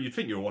halfway through, you'd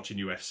think you were watching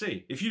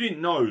UFC. If you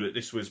didn't know that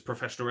this was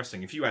professional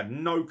wrestling, if you had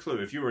no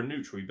clue, if you were a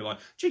neutral, you'd be like,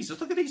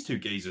 Jesus, look at these two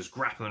geezers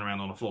grappling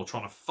around on the floor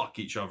trying to fuck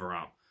each other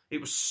up. It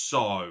was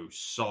so,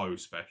 so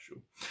special.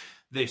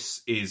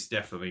 This is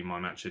definitely my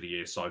match of the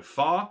year so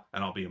far,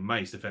 and I'll be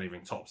amazed if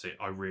anything tops it.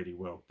 I really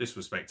will. This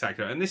was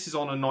spectacular. And this is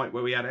on a night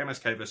where we had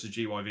MSK versus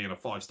GYV in a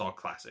 5-star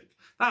classic.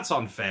 That's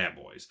unfair,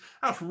 boys.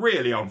 That's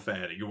really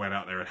unfair that you went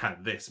out there and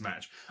had this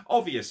match.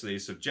 Obviously,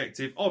 it's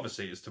subjective.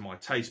 Obviously, it's to my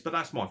taste, but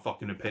that's my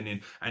fucking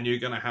opinion, and you're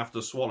going to have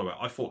to swallow it.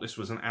 I thought this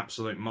was an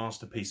absolute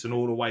masterpiece, and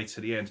all the way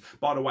to the end.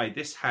 By the way,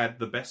 this had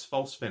the best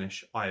false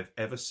finish I have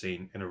ever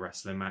seen in a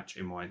wrestling match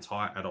in my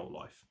entire adult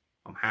life.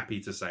 I'm happy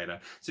to say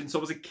that. Since I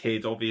was a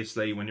kid,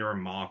 obviously, when you're a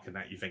mark and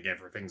that, you think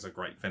everything's a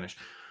great finish.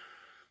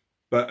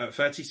 But at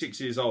 36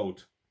 years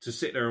old, to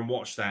sit there and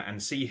watch that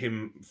and see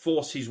him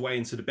force his way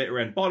into the bitter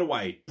end. By the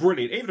way,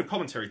 brilliant. Even the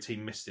commentary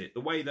team missed it. The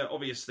way that,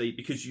 obviously,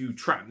 because you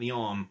trapped the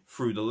arm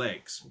through the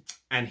legs,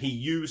 and he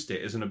used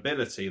it as an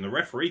ability, and the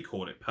referee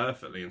caught it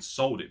perfectly and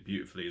sold it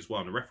beautifully as well.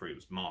 And the referee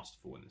was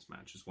masterful in this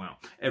match as well.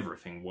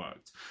 Everything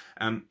worked.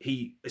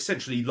 He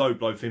essentially low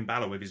blow Finn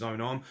Balor with his own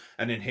arm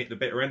and then hit the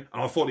bitter end.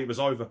 And I thought it was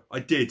over.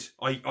 I did.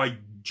 I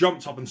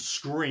jumped up and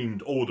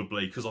screamed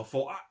audibly because I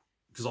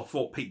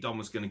thought Pete Dunne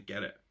was going to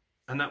get it.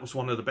 And that was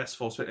one of the best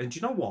false finish. And do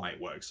you know why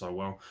it worked so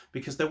well?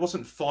 Because there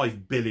wasn't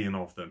 5 billion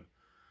of them.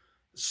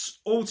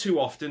 All too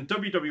often,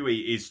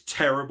 WWE is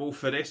terrible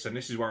for this, and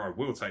this is where I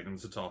will take them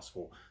to task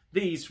for.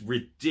 These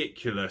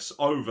ridiculous,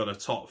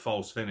 over-the-top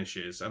false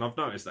finishes. And I've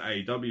noticed that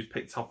AEW's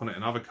picked up on it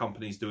and other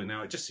companies do it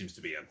now. It just seems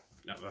to be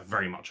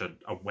very much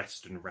a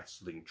Western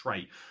wrestling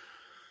trait.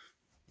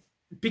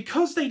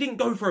 Because they didn't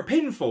go for a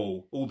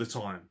pinfall all the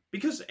time,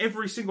 because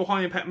every single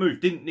high-impact move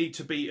didn't need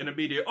to be an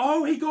immediate,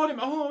 oh, he got him,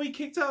 oh, he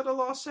kicked out at the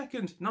last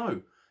second.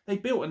 No, they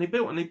built and they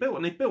built and they built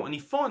and they built, and he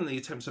finally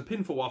attempts a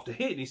pinfall after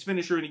hitting his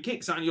finisher and he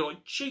kicks out and you're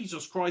like,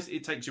 Jesus Christ,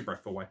 it takes your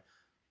breath away.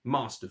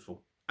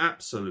 Masterful.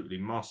 Absolutely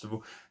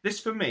masterful. This,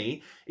 for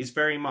me, is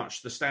very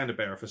much the standard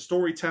bearer for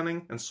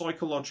storytelling and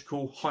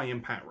psychological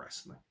high-impact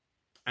wrestling.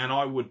 And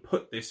I would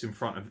put this in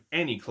front of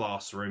any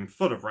classroom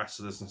full of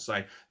wrestlers and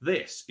say,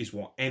 this is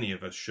what any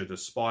of us should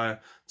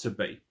aspire to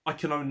be. I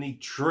can only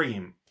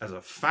dream as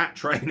a fat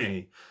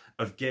trainee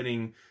of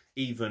getting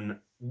even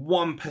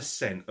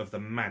 1% of the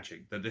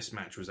magic that this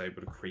match was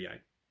able to create.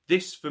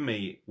 This, for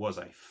me, was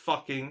a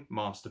fucking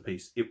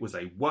masterpiece. It was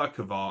a work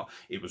of art.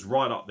 It was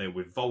right up there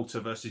with Volta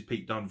versus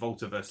Pete Dunne,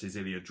 Volta versus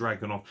Ilya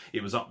Dragunov.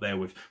 It was up there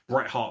with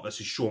Bret Hart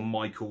versus Shawn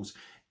Michaels,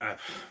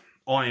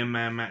 Iron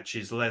Man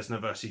matches,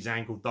 Lesnar versus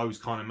Angle, those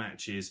kind of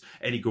matches,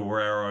 Eddie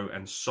Guerrero,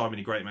 and so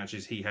many great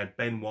matches. He had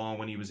Benoit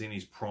when he was in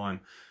his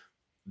prime.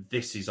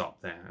 This is up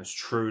there as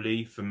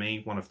truly, for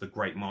me, one of the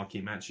great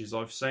marquee matches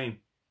I've seen.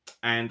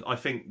 And I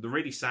think the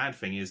really sad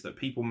thing is that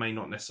people may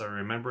not necessarily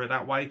remember it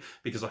that way,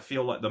 because I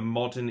feel like the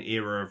modern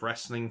era of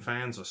wrestling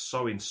fans are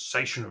so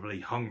insatiably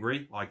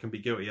hungry. I can be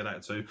guilty of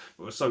that too,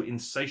 but we're so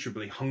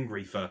insatiably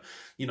hungry for,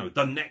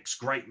 the next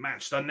great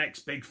match, the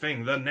next big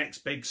thing, the next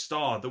big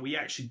star, that we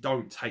actually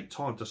don't take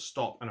time to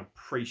stop and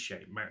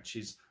appreciate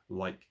matches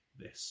like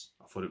this.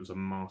 I thought it was a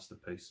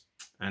masterpiece.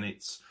 And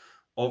it's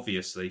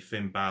obviously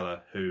Finn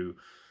Balor who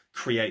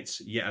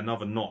creates yet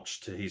another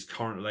notch to his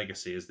current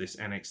legacy as this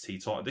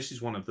NXT title. This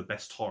is one of the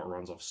best title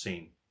runs I've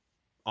seen,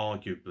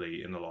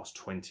 arguably, in the last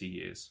 20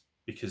 years.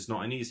 Because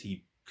not only is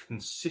he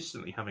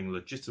consistently having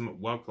legitimate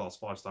world-class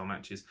 5-star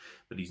matches,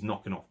 but he's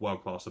knocking off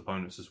world-class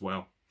opponents as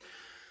well.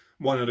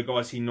 One of the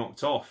guys he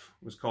knocked off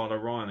was Kyle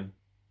O'Reilly.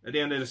 At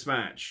the end of this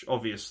match,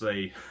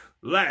 obviously,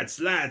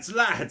 lads,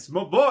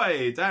 my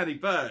boy, Danny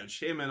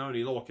Burch, him and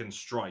Oney Lorcan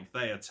strike,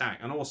 they attack.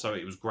 And also,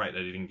 it was great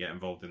that he didn't get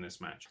involved in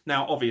this match.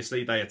 Now,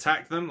 obviously, they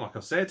attack them, like I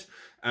said.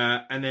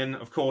 And then,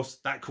 of course,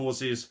 that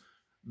causes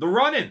the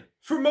run-in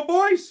from my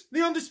boys,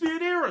 the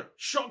Undisputed Era.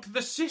 Shock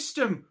the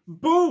system.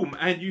 Boom.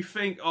 And you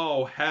think,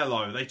 oh,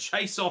 hello. They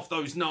chase off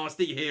those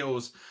nasty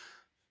heels.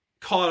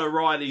 Kyle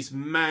O'Reilly's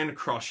man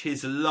crush,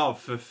 his love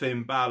for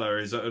Finn Balor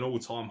is at an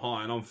all-time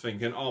high, and I'm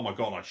thinking, oh my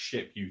God, I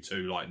ship you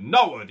two like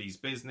nobody's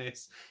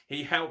business.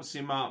 He helps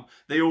him up,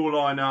 they all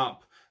line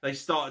up, they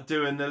start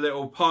doing the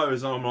little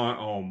pose, and I'm like,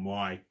 oh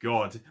my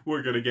God,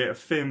 we're going to get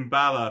Finn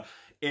Balor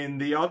in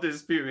the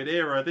Undisputed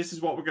Era. This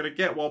is what we're going to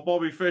get while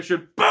Bobby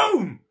Fischer,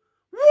 boom!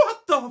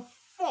 What the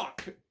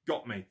fuck?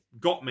 Got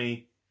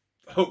me.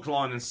 Hook,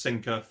 line and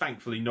sinker.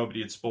 Thankfully,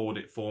 nobody had spoiled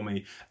it for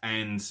me,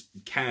 and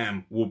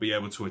Cam will be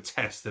able to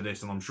attest to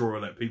this, and I'm sure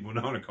I'll let people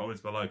know in the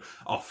comments below.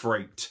 I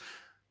freaked.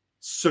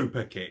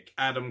 Super kick.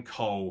 Adam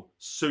Cole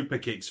super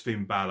kicks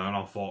Finn Balor, and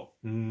I thought,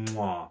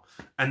 mwah.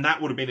 And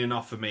that would have been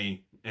enough for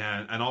me,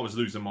 and I was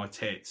losing my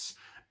tits.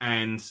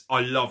 And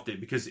I loved it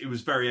because it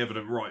was very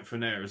evident right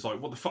from there. It's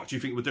like, what the fuck do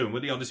you think we're doing? We're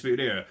the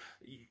Undisputed Era.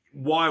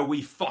 Why are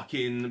we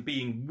fucking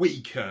being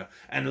weaker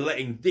and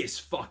letting this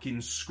fucking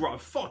scrub?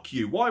 Fuck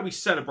you. Why are we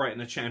celebrating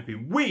the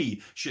champion?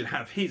 We should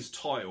have his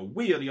title.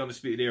 We are the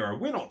Undisputed Era.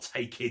 We're not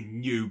taking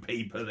new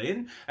people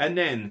in. And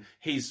then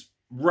his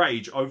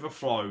rage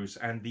overflows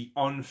and the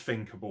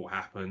unthinkable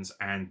happens,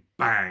 and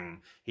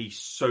bang, he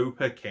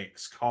super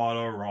kicks Kyle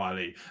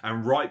O'Reilly,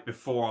 and right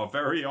before our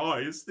very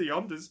eyes the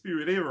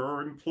Undisputed Era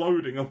are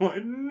imploding. I'm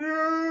like,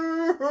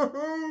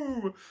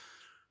 no!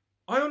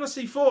 I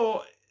honestly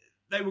thought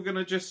they were going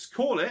to just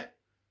call it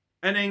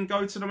and then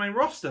go to the main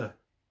roster.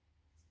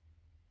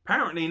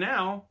 apparently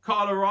now,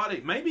 Kyle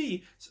O'Reilly,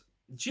 maybe,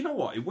 do you know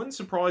what? It wouldn't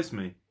surprise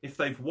me if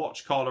they've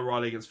watched Kyle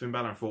O'Reilly against Finn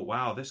Balor and thought,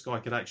 wow, this guy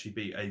could actually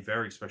be a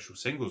very special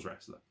singles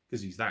wrestler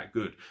because he's that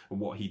good at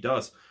what he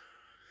does.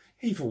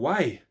 Either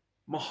way,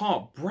 my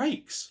heart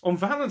breaks on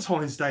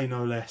Valentine's Day,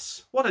 no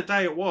less. What a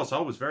day it was. I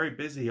was very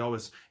busy. I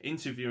was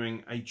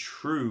interviewing a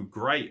true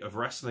great of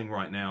wrestling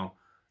right now.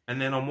 And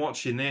then I'm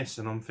watching this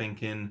and I'm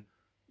thinking,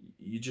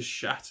 you just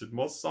shattered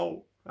my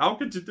soul. How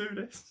could you do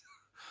this?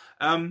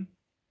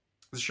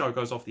 The show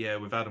goes off the air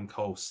with Adam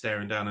Cole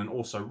staring down and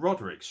also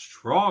Roderick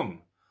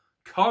Strong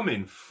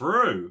coming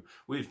through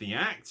with the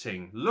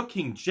acting,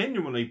 looking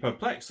genuinely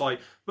perplexed. Like,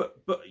 but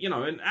you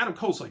know, and Adam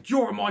Cole's like,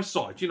 you're on my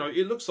side. You know,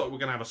 it looks like we're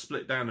going to have a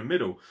split down the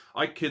middle.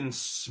 I can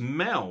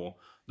smell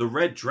the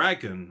Red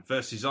Dragon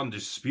versus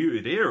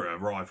Undisputed Era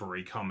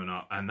rivalry coming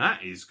up, and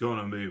that is going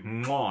to be,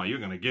 mwah, you're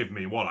going to give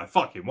me what I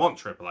fucking want,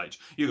 Triple H.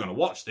 You're going to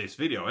watch this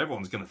video.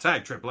 Everyone's going to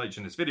tag Triple H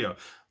in this video.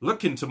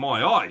 Look into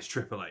my eyes,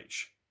 Triple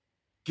H.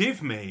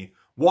 Give me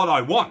what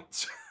I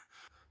want.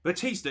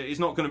 Batista is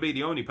not going to be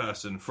the only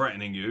person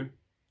threatening you.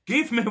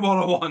 Give me what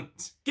I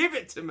want. Give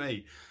it to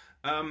me.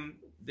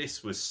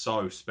 This was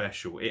so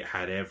special. It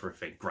had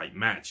everything. Great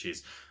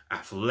matches,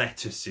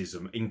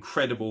 athleticism,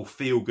 incredible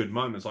feel-good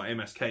moments like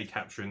MSK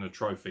capturing the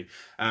trophy.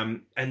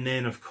 And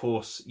then, of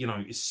course, you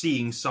know,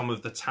 seeing some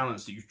of the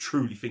talents that you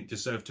truly think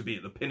deserve to be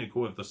at the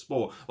pinnacle of the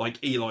sport,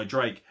 like Eli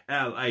Drake,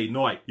 LA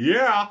Knight,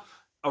 yeah,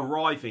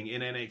 arriving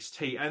in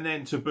NXT. And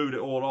then to boot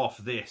it all off,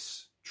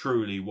 this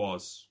truly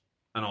was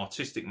an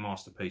artistic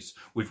masterpiece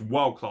with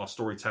world-class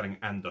storytelling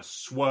and the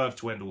swerve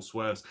to end all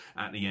swerves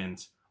at the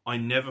end. I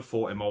never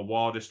thought in my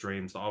wildest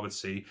dreams that I would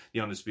see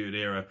the Undisputed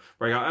Era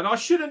break out. And I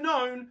should have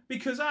known,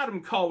 because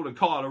Adam Cole and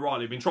Kyle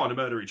O'Reilly have been trying to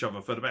murder each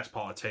other for the best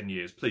part of 10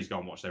 years. Please go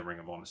and watch their Ring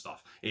of Honor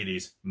stuff. It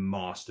is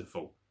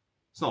masterful.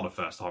 It's not the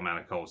first time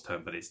Adam Cole's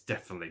turn, but it's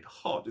definitely the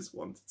hardest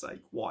one to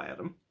take. Why,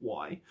 Adam?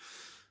 Why?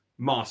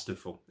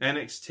 Masterful.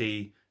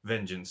 NXT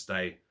Vengeance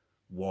Day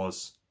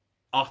was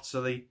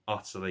utterly,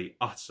 utterly,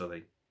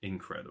 utterly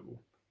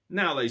incredible.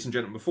 Now, ladies and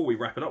gentlemen, before we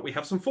wrap it up, we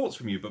have some thoughts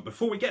from you. But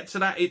before we get to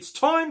that, it's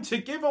time to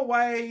give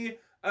away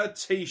a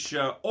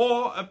t-shirt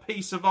or a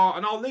piece of art.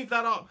 And I'll leave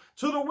that up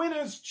to the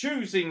winner's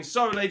choosing.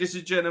 So, ladies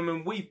and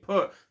gentlemen, we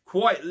put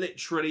quite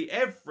literally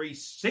every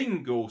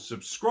single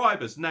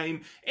subscriber's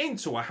name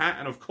into a hat.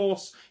 And, of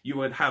course, you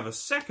would have a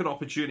second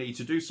opportunity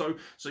to do so.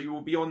 So you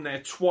will be on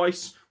there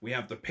twice. We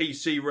have the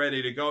PC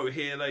ready to go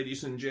here,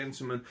 ladies and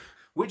gentlemen.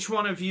 Which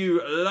one of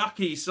you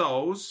lucky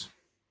souls...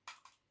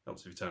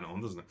 helps if you turn it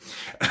on, doesn't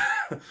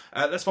it?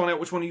 Let's find out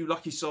which one of you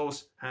lucky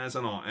souls has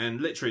an art.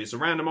 And literally, it's a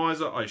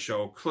randomizer. I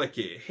shall click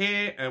it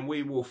here, and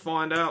we will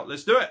find out.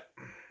 Let's do it.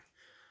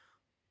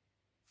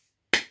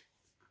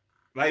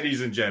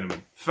 Ladies and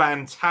gentlemen,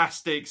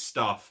 fantastic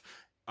stuff.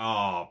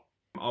 I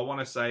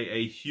want to say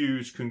a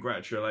huge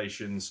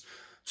congratulations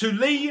to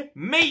Lee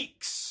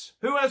Meeks,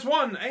 who has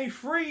won a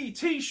free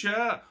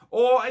t-shirt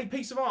or a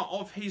piece of art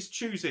of his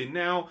choosing.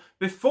 Now,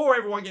 before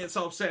everyone gets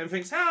upset and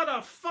thinks, how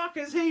the fuck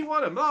has he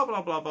won? And blah,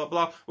 blah, blah, blah,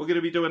 blah, we're going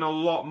to be doing a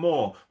lot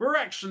more. We're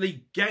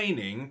actually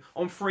gaining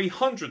on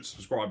 300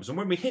 subscribers. And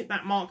when we hit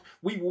that mark,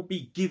 we will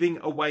be giving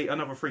away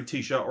another free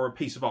t-shirt or a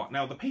piece of art.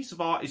 Now, the piece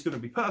of art is going to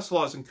be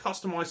personalised and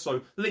customised.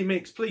 So, Lee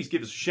Meeks, please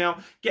give us a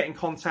shout. Get in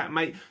contact,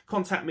 mate.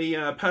 Contact me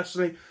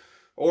personally.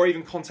 Or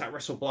even contact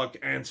WrestlePlug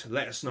and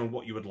let us know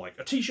what you would like.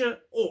 A t-shirt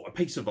or a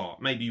piece of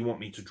art. Maybe you want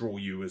me to draw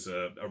you as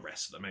a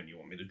wrestler. Maybe you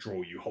want me to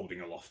draw you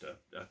holding aloft a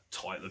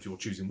title of your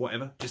choosing.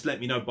 Whatever. Just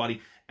let me know,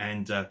 buddy.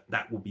 And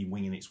that will be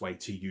winging its way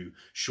to you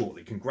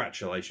shortly.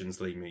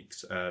 Congratulations, Lee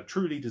Meeks.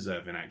 Truly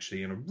deserving,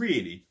 actually. And a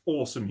really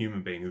awesome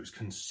human being who's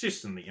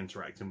consistently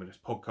interacting with this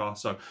podcast.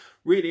 So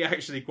really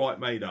actually quite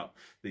made up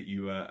that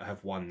you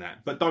have won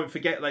that. But don't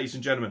forget, ladies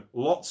and gentlemen,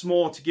 lots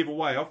more to give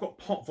away. I've got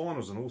pop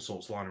vinyls and all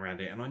sorts lying around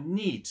here. And I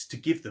need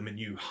to give them a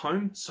new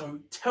home.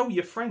 So tell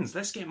your friends,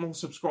 let's get more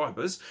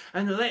subscribers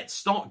and let's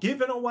start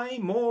giving away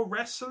more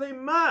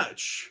wrestling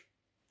merch.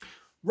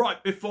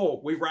 Right,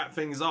 before we wrap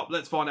things up,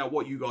 let's find out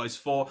what you guys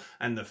thought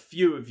and the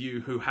few of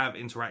you who have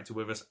interacted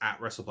with us at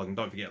WrestlePlug. And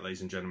don't forget,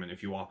 ladies and gentlemen,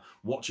 if you are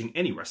watching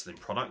any wrestling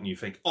product and you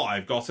think, oh,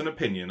 I've got an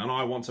opinion and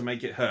I want to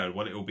make it heard,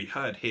 well, it will be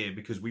heard here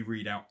because we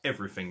read out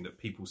everything that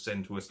people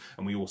send to us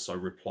and we also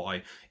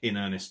reply in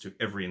earnest to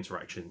every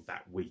interaction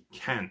that we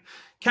can.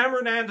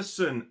 Cameron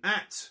Anderson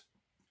at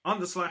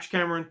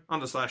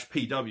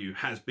 _Cameron_PW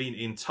has been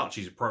in touch.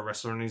 He's a pro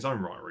wrestler in his own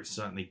right, or he's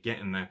certainly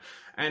getting there.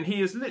 And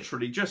he has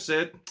literally just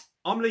said,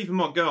 I'm leaving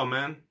my girl,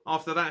 man.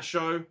 After that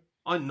show,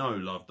 I know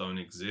love don't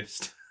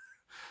exist.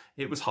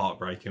 It was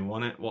heartbreaking,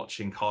 wasn't it?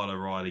 Watching Kyle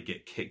O'Reilly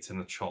get kicked in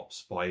the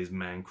chops by his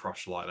man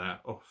crush like that.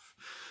 Oof.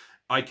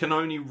 I can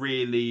only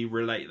really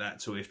relate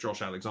that to if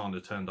Josh Alexander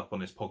turned up on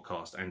this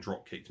podcast and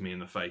drop kicked me in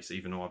the face,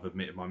 even though I've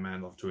admitted my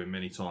man love to him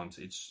many times.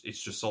 It's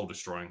just soul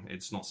destroying.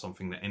 It's not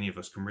something that any of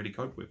us can really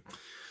cope with.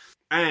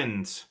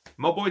 And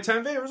my boy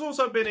Tanvir has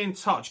also been in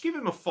touch. Give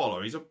him a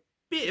follow. He's a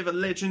bit of a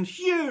legend,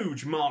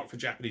 huge mark for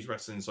Japanese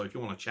wrestling. So if you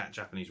want to chat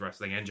Japanese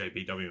wrestling,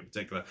 NJPW in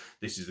particular,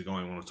 this is the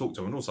guy I want to talk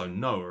to. And also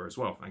Noah as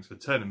well. Thanks for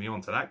turning me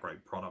on to that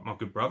great product, my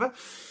good brother.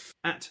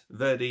 At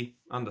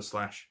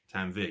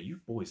Verdi_Tanvir. You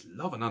boys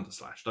love an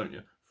underslash, don't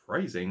you?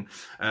 Phrasing.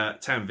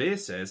 Tanvir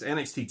says,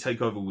 NXT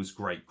Takeover was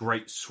great.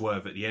 Great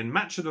swerve at the end.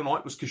 Match of the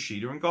night was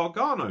Kushida and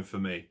Gargano for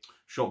me.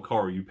 Shock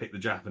horror, you picked the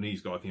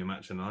Japanese guy for your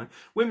match of the night.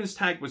 Women's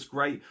tag was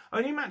great.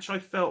 Only match I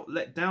felt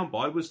let down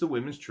by was the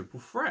women's triple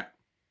threat.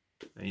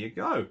 There you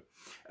go.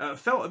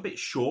 Felt a bit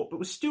short, but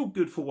was still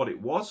good for what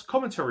it was.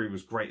 Commentary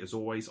was great as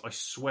always. I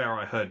swear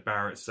I heard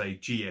Barrett say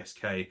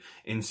GSK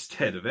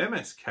instead of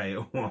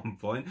MSK at one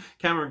point.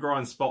 Cameron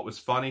Grimes' spot was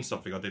funny.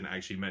 Something I didn't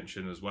actually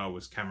mention as well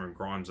was Cameron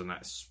Grimes and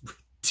that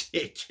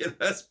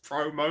ridiculous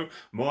promo.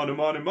 Money,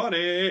 money, money.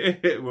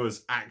 It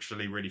was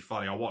actually really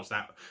funny. I watched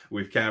that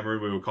with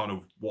Cameron. We were kind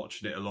of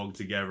watching it along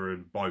together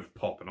and both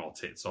popping our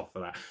tits off for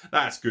that.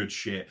 That's good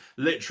shit.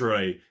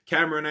 Literally,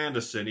 Cameron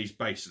Anderson, he's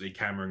basically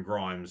Cameron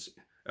Grimes,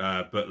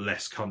 but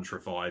less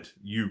countrified.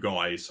 You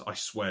guys, I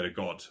swear to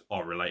God,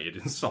 are related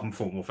in some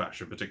form or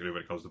fashion, particularly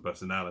when it comes to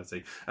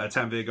personality.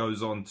 Tanvir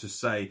goes on to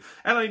say,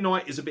 LA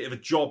Knight is a bit of a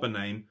jobber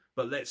name,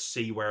 but let's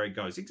see where it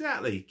goes.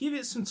 Exactly. Give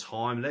it some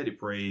time. Let it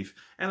breathe.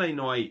 LA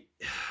Knight,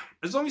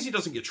 as long as he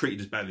doesn't get treated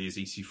as badly as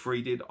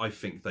EC3 did, I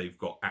think they've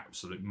got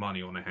absolute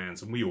money on their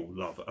hands, and we all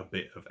love a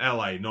bit of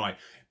LA Knight.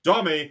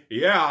 Dummy,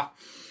 yeah.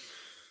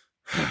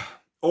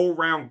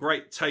 All-round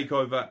great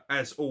takeover,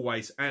 as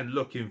always, and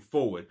looking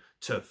forward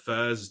to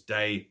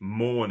Thursday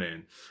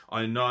morning.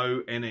 I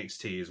know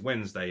NXT is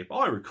Wednesday, but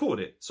I record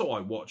it, so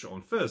I watch it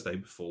on Thursday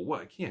before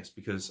work. Yes,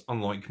 because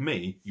unlike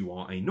me, you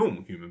are a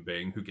normal human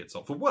being who gets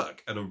up for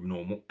work at a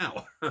normal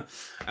hour.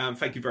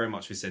 Thank you very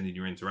much for sending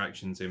your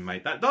interactions in,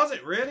 mate. That does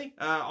it, really.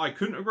 I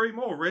couldn't agree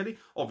more, really.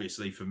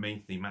 Obviously, for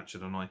me, the match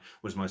of the night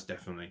was most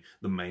definitely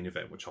the main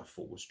event, which I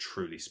thought was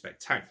truly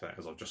spectacular,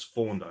 as I've just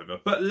fawned over.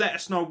 But let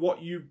us know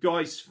what you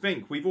guys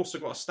think. We've also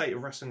got a State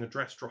of Wrestling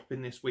address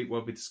dropping this week. We'll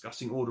be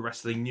discussing all the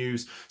wrestling news.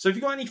 So if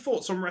you've got any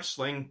thoughts on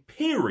wrestling,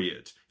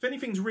 period, if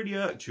anything's really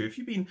irked you, if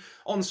you've been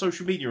on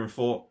social media and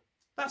thought,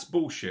 that's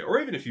bullshit,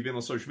 or even if you've been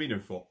on social media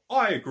and thought,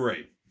 I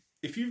agree,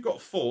 if you've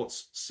got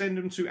thoughts, send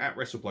them to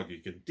 @WrestlePlug. You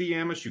can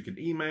DM us, you can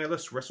email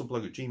us,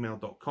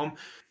 wrestleplug@gmail.com.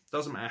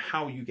 Doesn't matter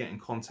how you get in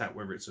contact,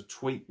 whether it's a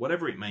tweet,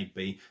 whatever it may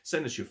be,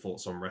 send us your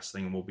thoughts on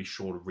wrestling and we'll be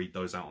sure to read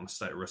those out on the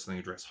State of Wrestling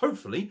address.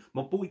 Hopefully,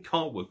 my boy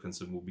Carl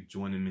Wilkinson will be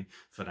joining me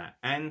for that.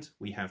 And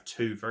we have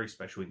 2 very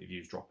special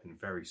interviews dropping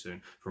very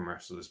soon from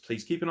wrestlers.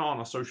 Please keep an eye on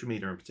our social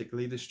media and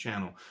particularly this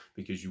channel,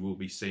 because you will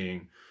be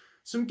seeing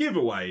some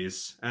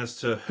giveaways as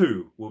to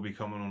who will be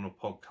coming on a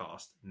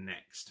podcast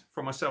next.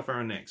 From myself,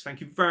 Aaron Nix,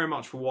 thank you very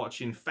much for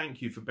watching.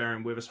 Thank you for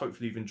bearing with us.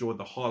 Hopefully you've enjoyed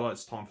the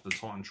highlights. Time for the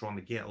Titan trying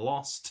to get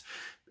lost.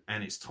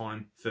 And it's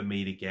time for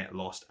me to get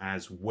lost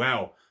as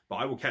well. But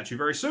I will catch you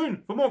very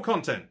soon for more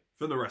content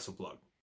from the Wrestle Plug.